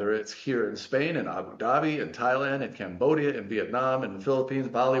am, whether it's here in Spain, in Abu Dhabi, in Thailand, in Cambodia, in Vietnam, in the Philippines,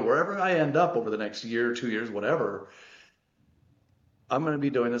 Bali, wherever I end up over the next year, 2 years, whatever, I'm going to be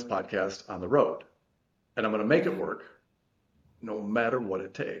doing this podcast on the road and I'm going to make it work no matter what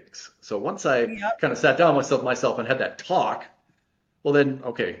it takes. So once I kind of sat down with myself and had that talk, well then,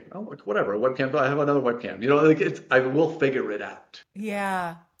 okay, whatever, a webcam, I have another webcam. I will figure it out.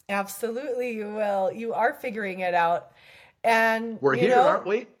 Yeah, absolutely you will. You are figuring it out. And we're here, aren't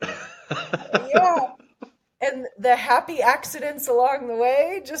we? Yeah. And the happy accidents along the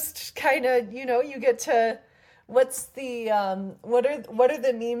way, just kind of, you get to, what's the, what are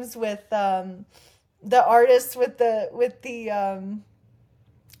the memes with, the artist with the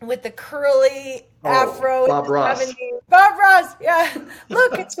curly afro. Bob Ross. 70s. Bob Ross, yeah.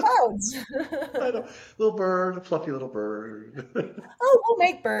 Look, it's clouds. I know. Little bird, a fluffy little bird. Oh, we'll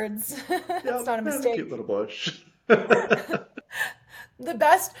make birds. It's not a mistake. Cute little bush. The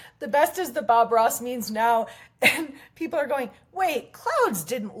best is the Bob Ross means now, and people are going, wait, clouds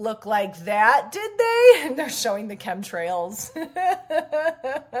didn't look like that, did they? And they're showing the chemtrails.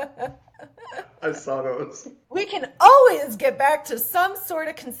 I saw those. We can always get back to some sort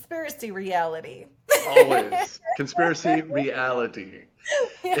of conspiracy reality. Always. Conspiracy reality.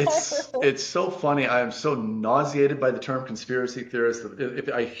 Yeah. It's so funny. I am so nauseated by the term conspiracy theorist.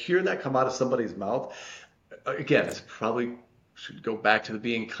 If I hear that come out of somebody's mouth, again, it's probably should go back to the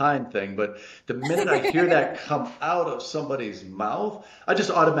being kind thing, but the minute I hear that come out of somebody's mouth, I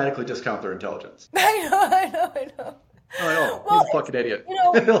just automatically discount their intelligence. I know. Well, he's a fucking idiot.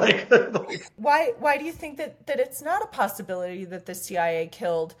 Why do you think that it's not a possibility that the CIA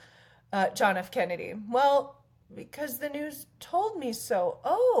killed John F. Kennedy? Well, because the news told me so.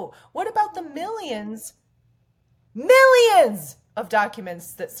 Oh, what about the millions of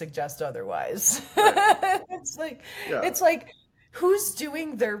documents that suggest otherwise? Right. It's like who's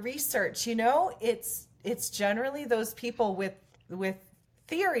doing their research? It's generally those people with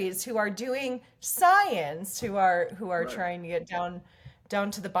theories who are doing science, who are right. Trying to get down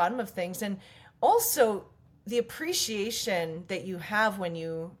to the bottom of things. And also the appreciation that you have when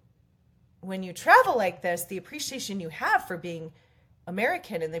you travel like this, the appreciation you have for being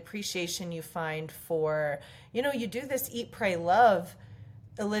American and the appreciation you find for, you do this eat, pray, love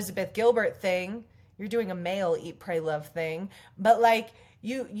Elizabeth Gilbert thing. You're doing a male eat, pray, love thing, but like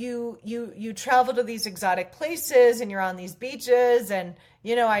you travel to these exotic places and you're on these beaches and,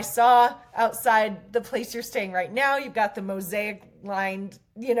 I saw outside the place you're staying right now, you've got the mosaic lined,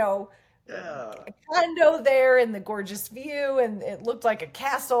 condo there and the gorgeous view, and it looked like a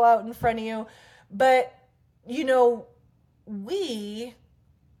castle out in front of you. But, we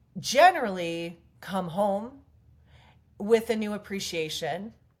generally come home with a new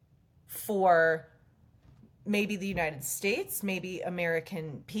appreciation for maybe the United States, maybe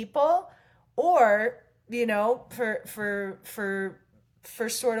American people, or, for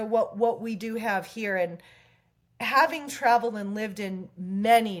sort of what we do have here. having traveled and lived in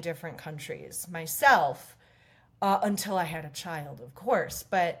many different countries myself, until I had a child, of course,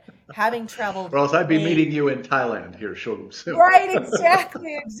 but having traveled, Or else I'd be meeting you in Thailand here soon. right,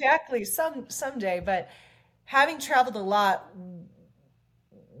 exactly, someday, but having traveled a lot,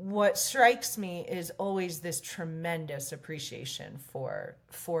 what strikes me is always this tremendous appreciation for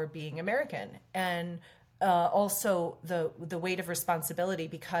being American, and also the weight of responsibility,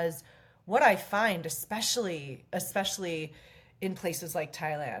 because what I find, especially in places like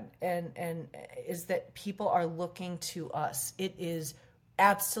Thailand, and is that people are looking to us. It is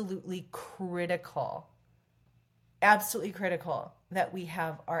absolutely critical that we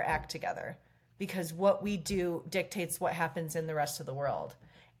have our act together, because what we do dictates what happens in the rest of the world.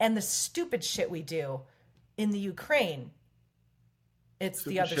 And the stupid shit we do in the Ukraine, it's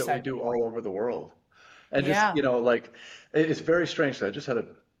Stupid the other shit side. we do all over the world. And just, Yeah. like, it's very strange. I just had a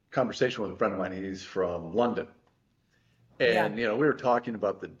conversation with a friend of mine. He's from London. Yeah. And, we were talking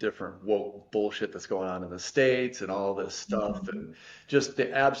about the different woke bullshit that's going on in the States and all this stuff, and just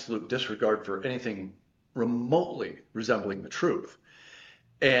the absolute disregard for anything remotely resembling the truth.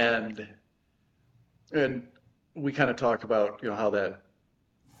 And we kind of talk about, how that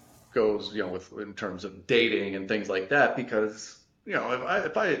goes, in terms of dating and things like that, because,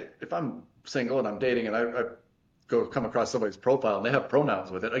 if I'm single and I'm dating and I come across somebody's profile and they have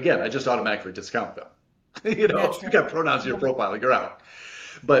pronouns with it, again, I just automatically discount them. If you got pronouns in your profile, you're out.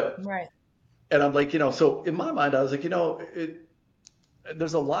 But, Right. and I'm like, so in my mind, I was like,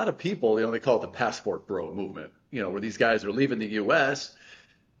 there's a lot of people, they call it the passport bro movement, where these guys are leaving the US,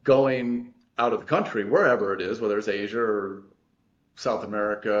 going out of the country, wherever it is, whether it's Asia or South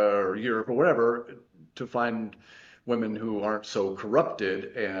America or Europe or whatever, to find women who aren't so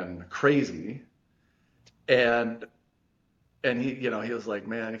corrupted and crazy. And he was like,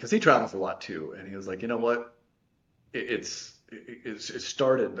 man, because he travels a lot too. And he was like, you know what? It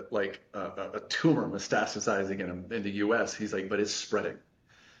started like a tumor metastasizing in the US. He's like, but it's spreading.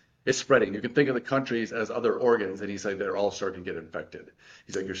 It's spreading. You can think of the countries as other organs, and he's like, they're all starting to get infected.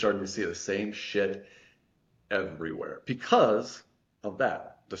 He's like, you're starting to see the same shit everywhere because of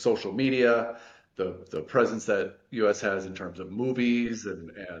that. The social media, the presence that US has in terms of movies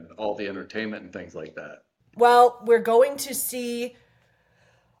and all the entertainment and things like that. Well, we're going to see,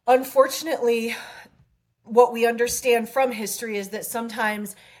 unfortunately, what we understand from history is that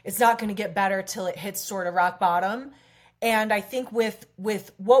sometimes it's not going to get better till it hits sort of rock bottom. And I think with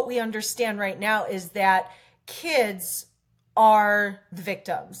what we understand right now is that kids are the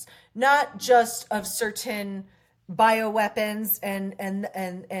victims, not just of certain bioweapons and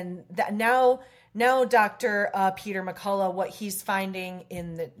that now Dr. Peter McCullough, what he's finding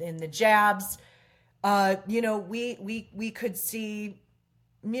in the jabs, we could see,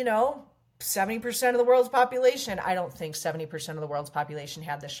 70% of the world's population. I don't think 70% of the world's population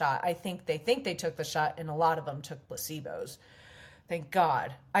had the shot. I think they took the shot, and a lot of them took placebos. Thank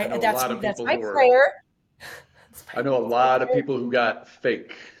God. That's my prayer. I know a lot of people who got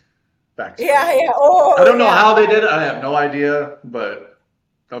fake vaccines. Yeah. Oh, I don't know how they did it. I have no idea, but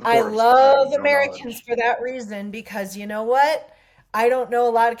of course. I love Americans for that reason, because you know what? I don't know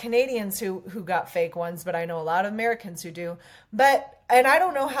a lot of Canadians who got fake ones, but I know a lot of Americans who do. And I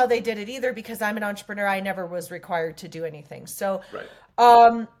don't know how they did it either, because I'm an entrepreneur. I never was required to do anything. So, right.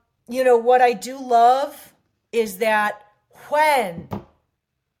 What I do love is that when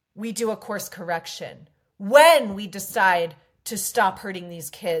we do a course correction, when we decide to stop hurting these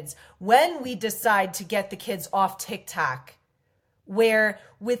kids, when we decide to get the kids off TikTok, where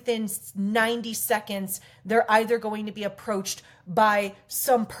within 90 seconds, they're either going to be approached by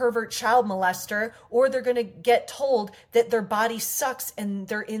some pervert child molester, or they're going to get told that their body sucks and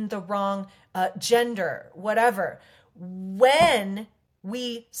they're in the wrong gender, whatever. When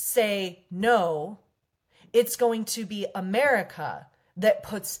we say no, it's going to be America that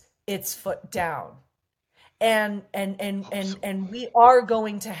puts its foot down. And we are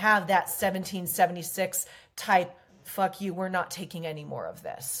going to have that 1776 type, fuck you, we're not taking any more of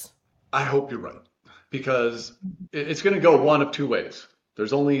this. I hope you're right, because it's going to go one of two ways.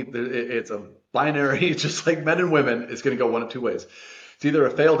 It's a binary, just like men and women. It's going to go one of two ways. It's either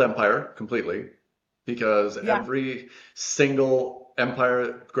a failed empire completely, because every single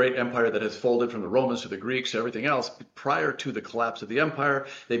empire, great empire that has folded, from the Romans to the Greeks to everything else, prior to the collapse of the empire,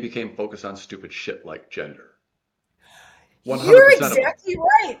 they became focused on stupid shit like gender. 100%. You're exactly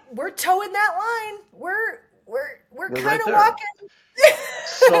right. We're towing that line. We're kind right of there. walking.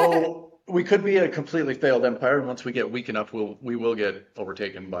 So we could be a completely failed empire, and once we get weak enough, we will get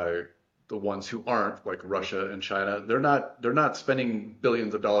overtaken by the ones who aren't, like Russia and China, they're not spending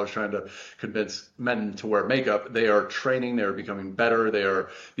billions of dollars trying to convince men to wear makeup. They are training, they are becoming better, they are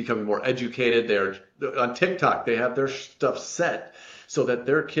becoming more educated. They are on TikTok, they have their stuff set so that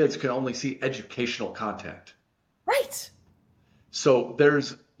their kids can only see educational content. Right. So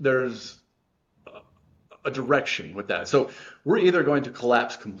there's a direction with that. So we're either going to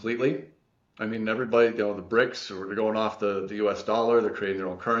collapse completely. I mean, everybody, the BRICS, they're going off the US dollar. They're creating their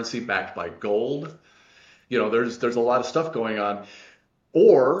own currency backed by gold. There's a lot of stuff going on.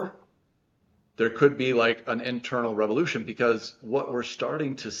 Or there could be like an internal revolution, because what we're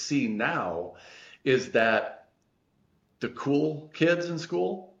starting to see now is that the cool kids in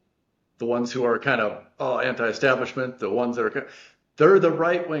school, the ones who are kind of anti-establishment, the ones that are, they're the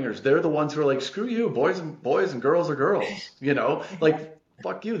right wingers. They're the ones who are like, screw you, boys and girls are girls. Like,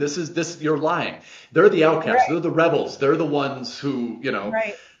 fuck you. You're lying. They're the outcasts. Right. They're the rebels. They're the ones who,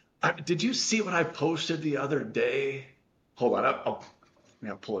 Right. Did you see what I posted the other day? Hold on. I'll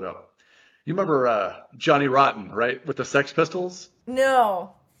pull it up. You remember Johnny Rotten, right? With the Sex Pistols?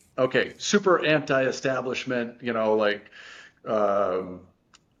 No. Okay. Super anti-establishment, the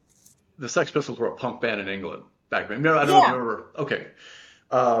Sex Pistols were a punk band in England back then. I don't remember. Okay.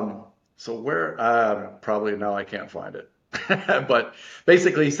 So where, probably now I can't find it. But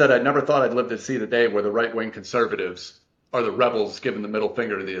basically he said, I never thought I'd live to see the day where the right-wing conservatives are the rebels giving the middle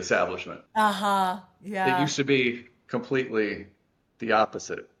finger to the establishment. Yeah. It used to be completely the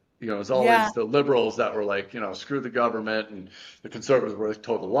opposite. It was always the liberals that were like, screw the government, and the conservatives were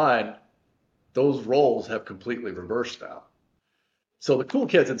toe the line. Those roles have completely reversed now. So the cool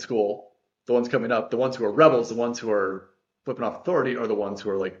kids in school, the ones coming up, the ones who are rebels, the ones who are flipping off authority, are the ones who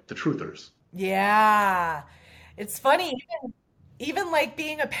are like the truthers. Yeah. It's funny, even like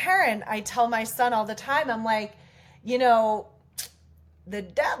being a parent, I tell my son all the time, I'm like, the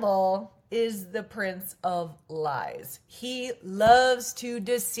devil is the prince of lies. He loves to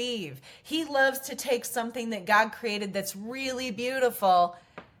deceive. He loves to take something that God created that's really beautiful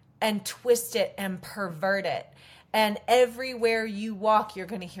and twist it and pervert it. And everywhere you walk, you're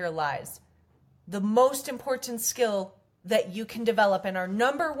going to hear lies. The most important skill that you can develop, and our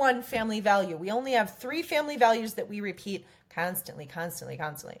number one family value. We only have 3 family values that we repeat constantly.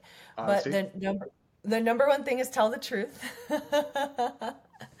 Honesty. But the number one thing is tell the truth.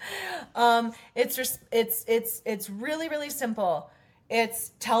 It's really, really simple.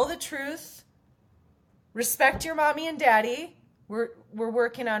 It's tell the truth, respect your mommy and daddy. We're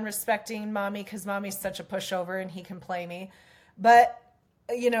working on respecting mommy because mommy's such a pushover and he can play me. But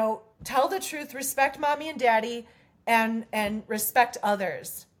tell the truth, respect mommy and daddy, and respect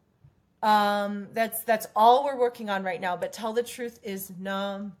others. That's all we're working on right now. But tell the truth is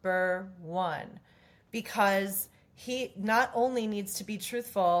number one, because he not only needs to be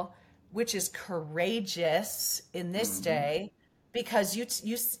truthful, which is courageous in this day, because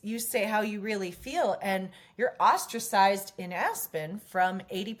you say how you really feel, and you're ostracized in Aspen from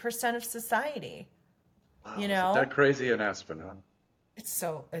 80% of society. Wow, is it that crazy in Aspen, huh?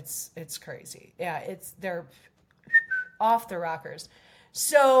 It's crazy. Yeah, they're off the rockers.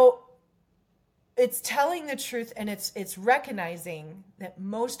 So it's telling the truth, and it's recognizing that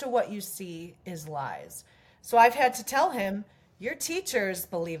most of what you see is lies. So I've had to tell him, your teachers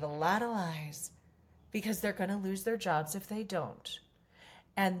believe a lot of lies because they're going to lose their jobs if they don't.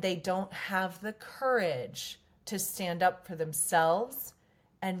 And they don't have the courage to stand up for themselves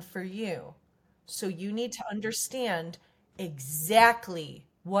and for you. So you need to understand exactly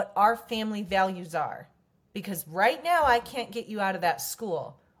what our family values are. Because right now I can't get you out of that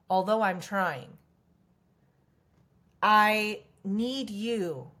school, although I'm trying. I need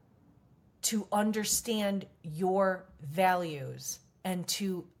you to understand your values and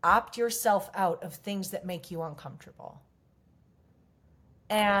to opt yourself out of things that make you uncomfortable.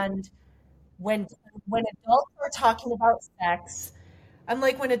 And when adults are talking about sex, I'm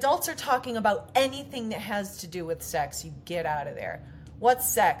like, when adults are talking about anything that has to do with sex, you get out of there. What's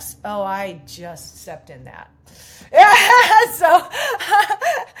sex? Oh, I just stepped in that.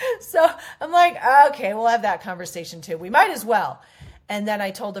 So I'm like, okay, we'll have that conversation too. We might as well. And then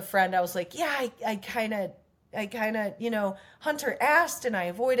I told a friend, I was like, yeah, I kind of, Hunter asked and I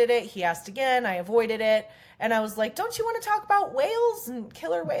avoided it. He asked again, I avoided it. And I was like, don't you want to talk about whales and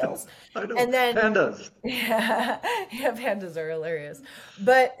killer whales? I know. And then pandas. Yeah, pandas are hilarious.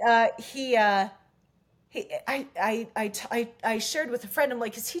 But I shared with a friend, I'm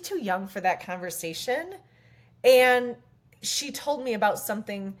like, is he too young for that conversation? And she told me about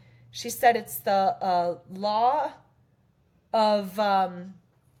something. She said it's the law of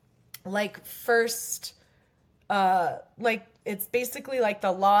first it's basically like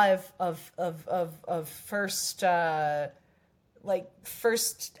the law of first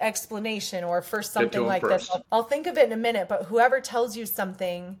first explanation or first something like this. I'll think of it in a minute, but whoever tells you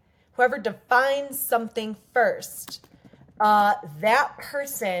something, whoever defines something first, that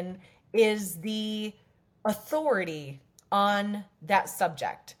person is the authority on that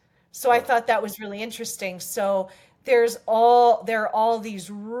subject. So I thought that was really interesting. So there are all these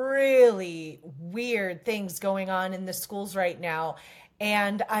really weird things going on in the schools right now.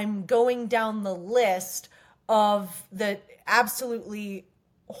 And I'm going down the list of the absolutely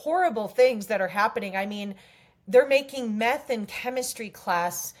horrible things that are happening. I mean, they're making meth in chemistry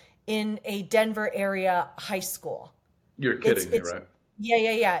class in a Denver area high school. You're kidding me, right?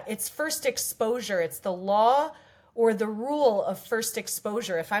 Yeah. It's first exposure. It's the law or the rule of first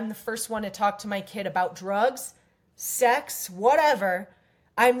exposure. If I'm the first one to talk to my kid about drugs, sex, whatever,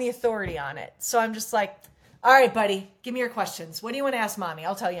 I'm the authority on it. So I'm just like, all right, buddy, give me your questions. What do you want to ask mommy?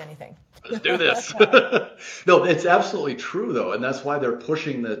 I'll tell you anything. Let's do this. No, it's absolutely true, though. And that's why they're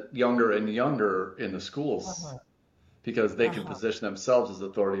pushing the younger and younger in the schools, because they can position themselves as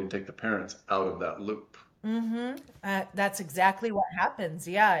authority and take the parents out of that loop. That's exactly what happens.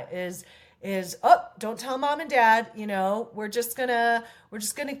 Yeah, is oh, don't tell mom and dad, we're just gonna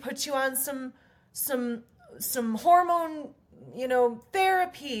put you on some hormone,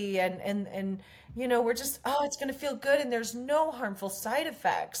 therapy and we're just, it's going to feel good and there's no harmful side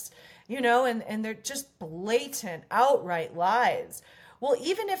effects, and they're just blatant, outright lies. Well,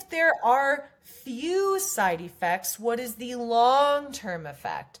 even if there are few side effects, what is the long-term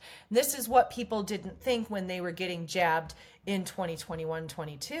effect? And this is what people didn't think when they were getting jabbed in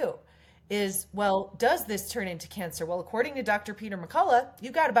 2021-22 is, well, does this turn into cancer? Well, according to Dr. Peter McCullough,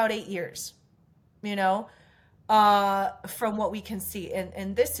 you've got about 8 years, from what we can see.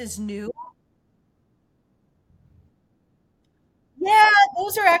 And this is new. Yeah,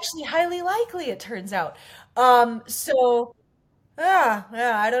 those are actually highly likely, it turns out. I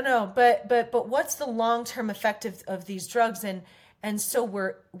don't know. But what's the long-term effect of these drugs? And so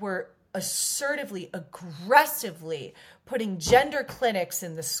we're assertively, aggressively putting gender clinics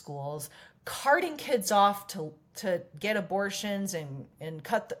in the schools, carting kids off to get abortions and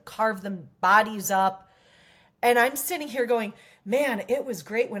carve them bodies up. And I'm sitting here going, man, it was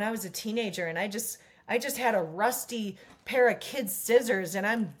great when I was a teenager and I just had a rusty pair of kids' scissors and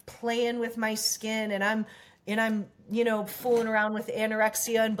I'm playing with my skin and I'm fooling around with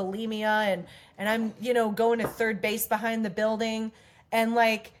anorexia and bulimia and I'm, going to third base behind the building. And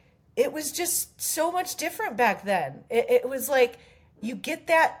like, it was just so much different back then. It was like, you get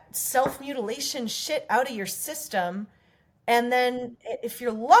that self-mutilation shit out of your system. And then if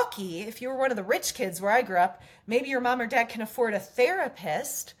you're lucky, if you were one of the rich kids where I grew up, maybe your mom or dad can afford a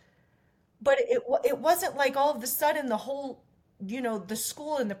therapist, but it wasn't like all of a sudden the whole, the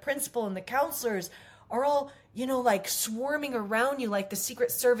school and the principal and the counselors are all, like swarming around you like the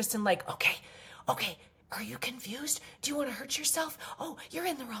Secret Service and like, okay, are you confused? Do you want to hurt yourself? Oh, you're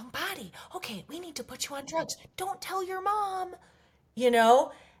in the wrong body. Okay, we need to put you on drugs. Don't tell your mom,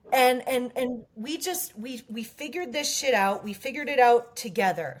 And we figured this shit out. We figured it out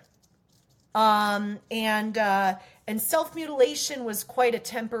together. And self-mutilation was quite a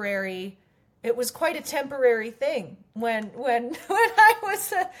temporary. It was quite a temporary thing when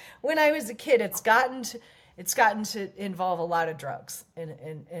I was a kid. It's gotten to involve a lot of drugs, and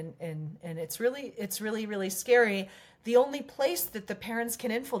it's really scary. The only place that the parents can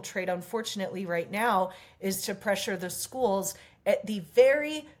infiltrate, unfortunately, right now, is to pressure the schools at the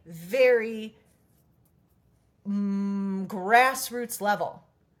very, very grassroots level.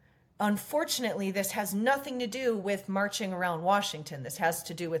 Unfortunately, this has nothing to do with marching around Washington. This has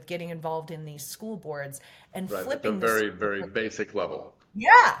to do with getting involved in these school boards and flipping at the very, very basic level.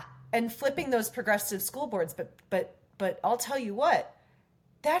 Yeah, and flipping those progressive school boards. But I'll tell you what,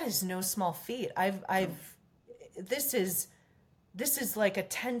 that is no small feat. This is like a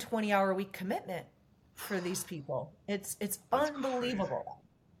 10, 20 hour week commitment for these people. It's unbelievable.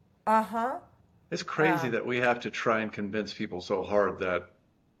 Crazy. It's crazy that we have to try and convince people so hard that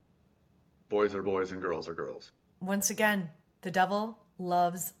boys are boys and girls are girls. Once again, the devil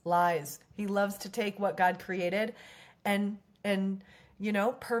loves lies. He loves to take what God created and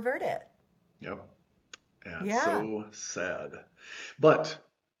pervert it. Yep. Yeah. So sad. But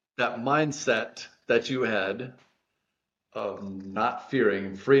that mindset that you had of not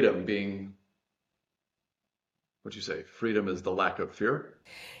fearing, freedom being, what'd you say? Freedom is the lack of fear?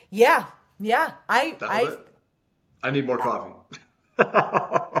 Yeah. I need more coffee.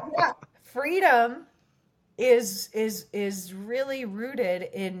 Yeah. Freedom is really rooted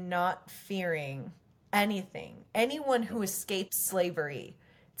in not fearing. anything. Anyone who escaped slavery,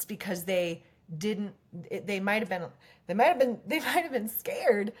 it's because they might have been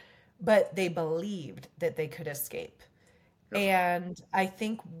scared, but they believed that they could escape. Yep. And I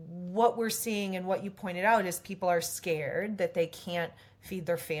think what we're seeing and what you pointed out is people are scared that they can't feed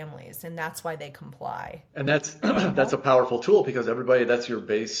their families, and that's why they comply. And that's a powerful tool, because everybody, that's your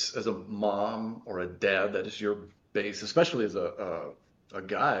base as a mom or a dad. That is your base, especially as a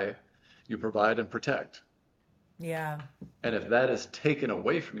guy. You provide and protect. Yeah. And if that is taken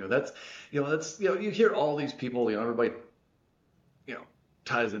away from you, you hear all these people, everybody,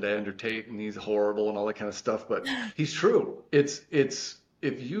 ties into Andrew Tate and he's horrible and all that kind of stuff, but he's true. It's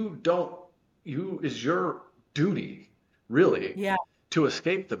if you don't, is your duty really to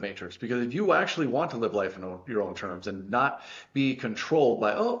escape the matrix, because if you actually want to live life on your own terms and not be controlled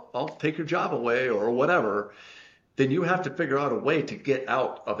by, I'll take your job away or whatever, then you have to figure out a way to get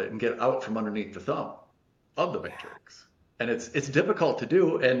out of it and get out from underneath the thumb of the matrix. And it's difficult to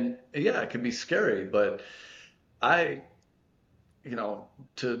do, and it can be scary, but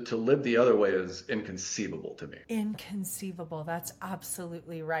to live the other way is inconceivable to me. Inconceivable. That's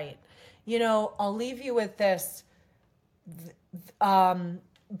absolutely right. I'll leave you with this,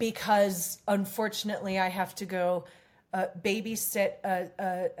 because unfortunately I have to go babysit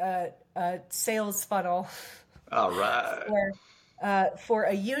a sales funnel. All right. For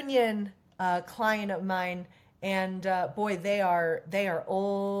a union client of mine, and boy, they are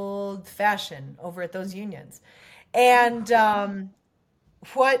old fashioned over at those unions. And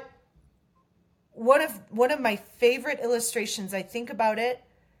one of my favorite illustrations, I think about it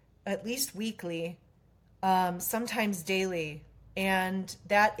at least weekly, sometimes daily, and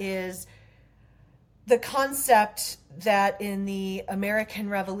that is the concept that in the American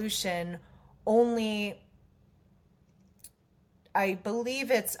Revolution, only, I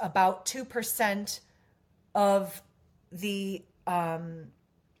believe it's about 2% of the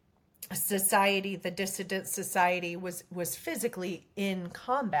society, the dissident society, was physically in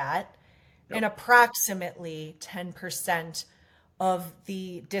combat, and approximately 10% of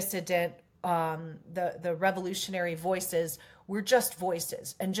the dissident, the revolutionary voices, were just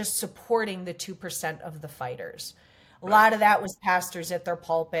voices and just supporting the 2% of the fighters. A lot of that was pastors at their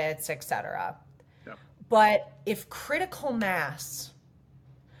pulpits, etc. But if critical mass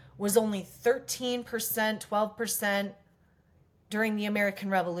was only 13%, 12% during the American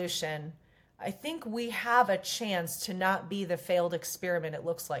Revolution, I think we have a chance to not be the failed experiment it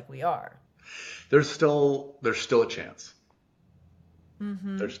looks like we are. There's still a chance.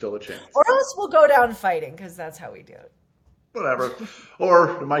 Mm-hmm. There's still a chance. Or else we'll go down fighting, because that's how we do it. Whatever.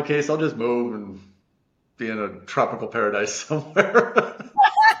 Or in my case, I'll just move and be in a tropical paradise somewhere.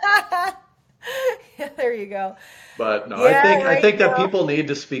 Yeah, there you go. But no, I think that people need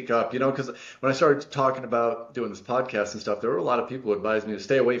to speak up, because when I started talking about doing this podcast and stuff, there were a lot of people who advised me to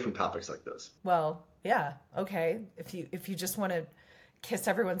stay away from topics like this. Well, yeah, okay. If you just want to kiss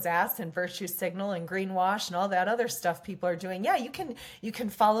everyone's ass and virtue signal and greenwash and all that other stuff people are doing, you can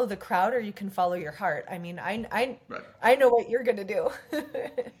follow the crowd or you can follow your heart. I mean, I know what you're going to do.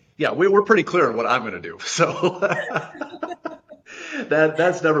 Yeah, we're pretty clear on what I'm going to do. So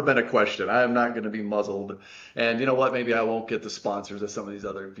that's never been a question. I am not going to be muzzled. And you know what? Maybe I won't get the sponsors that some of these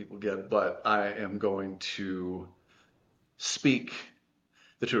other people get, but I am going to speak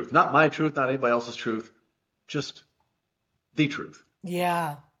the truth. Not my truth, not anybody else's truth, just the truth.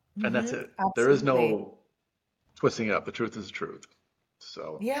 Yeah. Mm-hmm. And that's it. Absolutely. There is no twisting it up. The truth is the truth.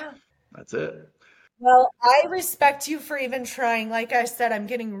 So yeah, that's it. Well, I respect you for even trying. Like I said, I'm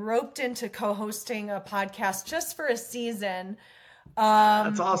getting roped into co-hosting a podcast just for a season.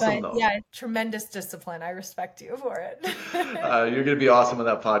 That's awesome, though. Yeah, tremendous discipline. I respect you for it. You're going to be awesome in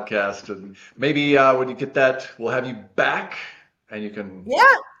that podcast. And maybe when you get that, we'll have you back and you can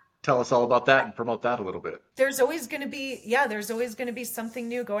tell us all about that and promote that a little bit. There's always going to be something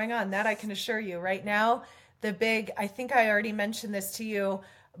new going on. That I can assure you. Right now, I think I already mentioned this to you,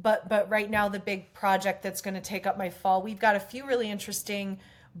 but right now the big project that's going to take up my fall, we've got a few really interesting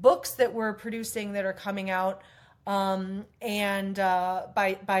books that we're producing that are coming out, and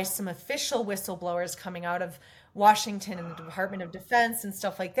by some official whistleblowers coming out of Washington and the Department of Defense and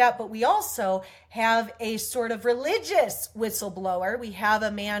stuff like that. But we also have a sort of religious whistleblower. We have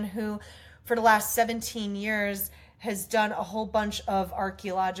a man who, for the last 17 years, has done a whole bunch of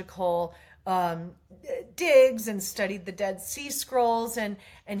archaeological digs and studied the Dead Sea Scrolls, and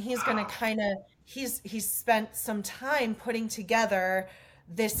he's going to he's spent some time putting together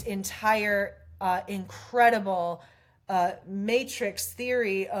this entire incredible matrix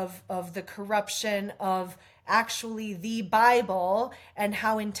theory of the corruption of actually the Bible, and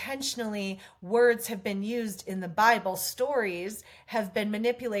how intentionally words have been used in the Bible, stories have been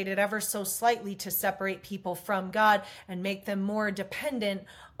manipulated ever so slightly to separate people from God and make them more dependent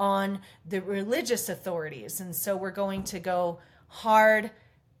on the religious authorities. And so we're going to go hard.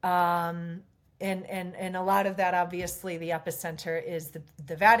 And a lot of that, obviously, the epicenter is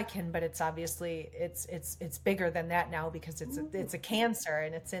the Vatican, but it's obviously it's bigger than that now, because it's a cancer,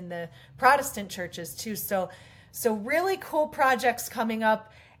 and it's in the Protestant churches too. So really cool projects coming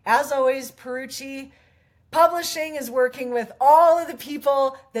up. As always, Pierucci Publishing is working with all of the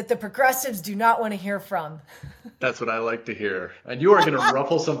people that the progressives do not want to hear from. That's what I like to hear. And you are going to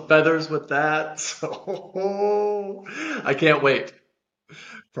ruffle some feathers with that. So I can't wait.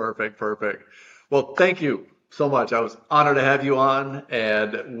 Perfect. Well, thank you so much. I was honored to have you on,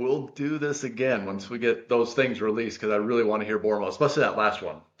 and we'll do this again once we get those things released, because I really want to hear more, especially that last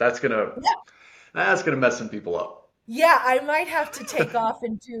one. That's gonna mess some people up. Yeah, I might have to take off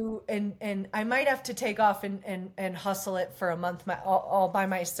and I might have to take off and hustle it for a month all by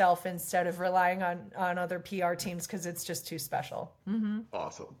myself, instead of relying on other PR teams, because it's just too special. Mm-hmm.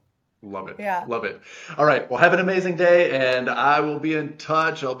 Awesome. Love it. Yeah. Love it. All right. Well, have an amazing day, and I will be in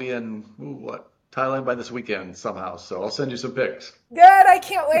touch. I'll be in Thailand by this weekend somehow, so I'll send you some pics. Good. I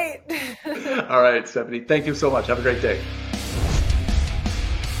can't wait. All right, Stephanie. Thank you so much. Have a great day.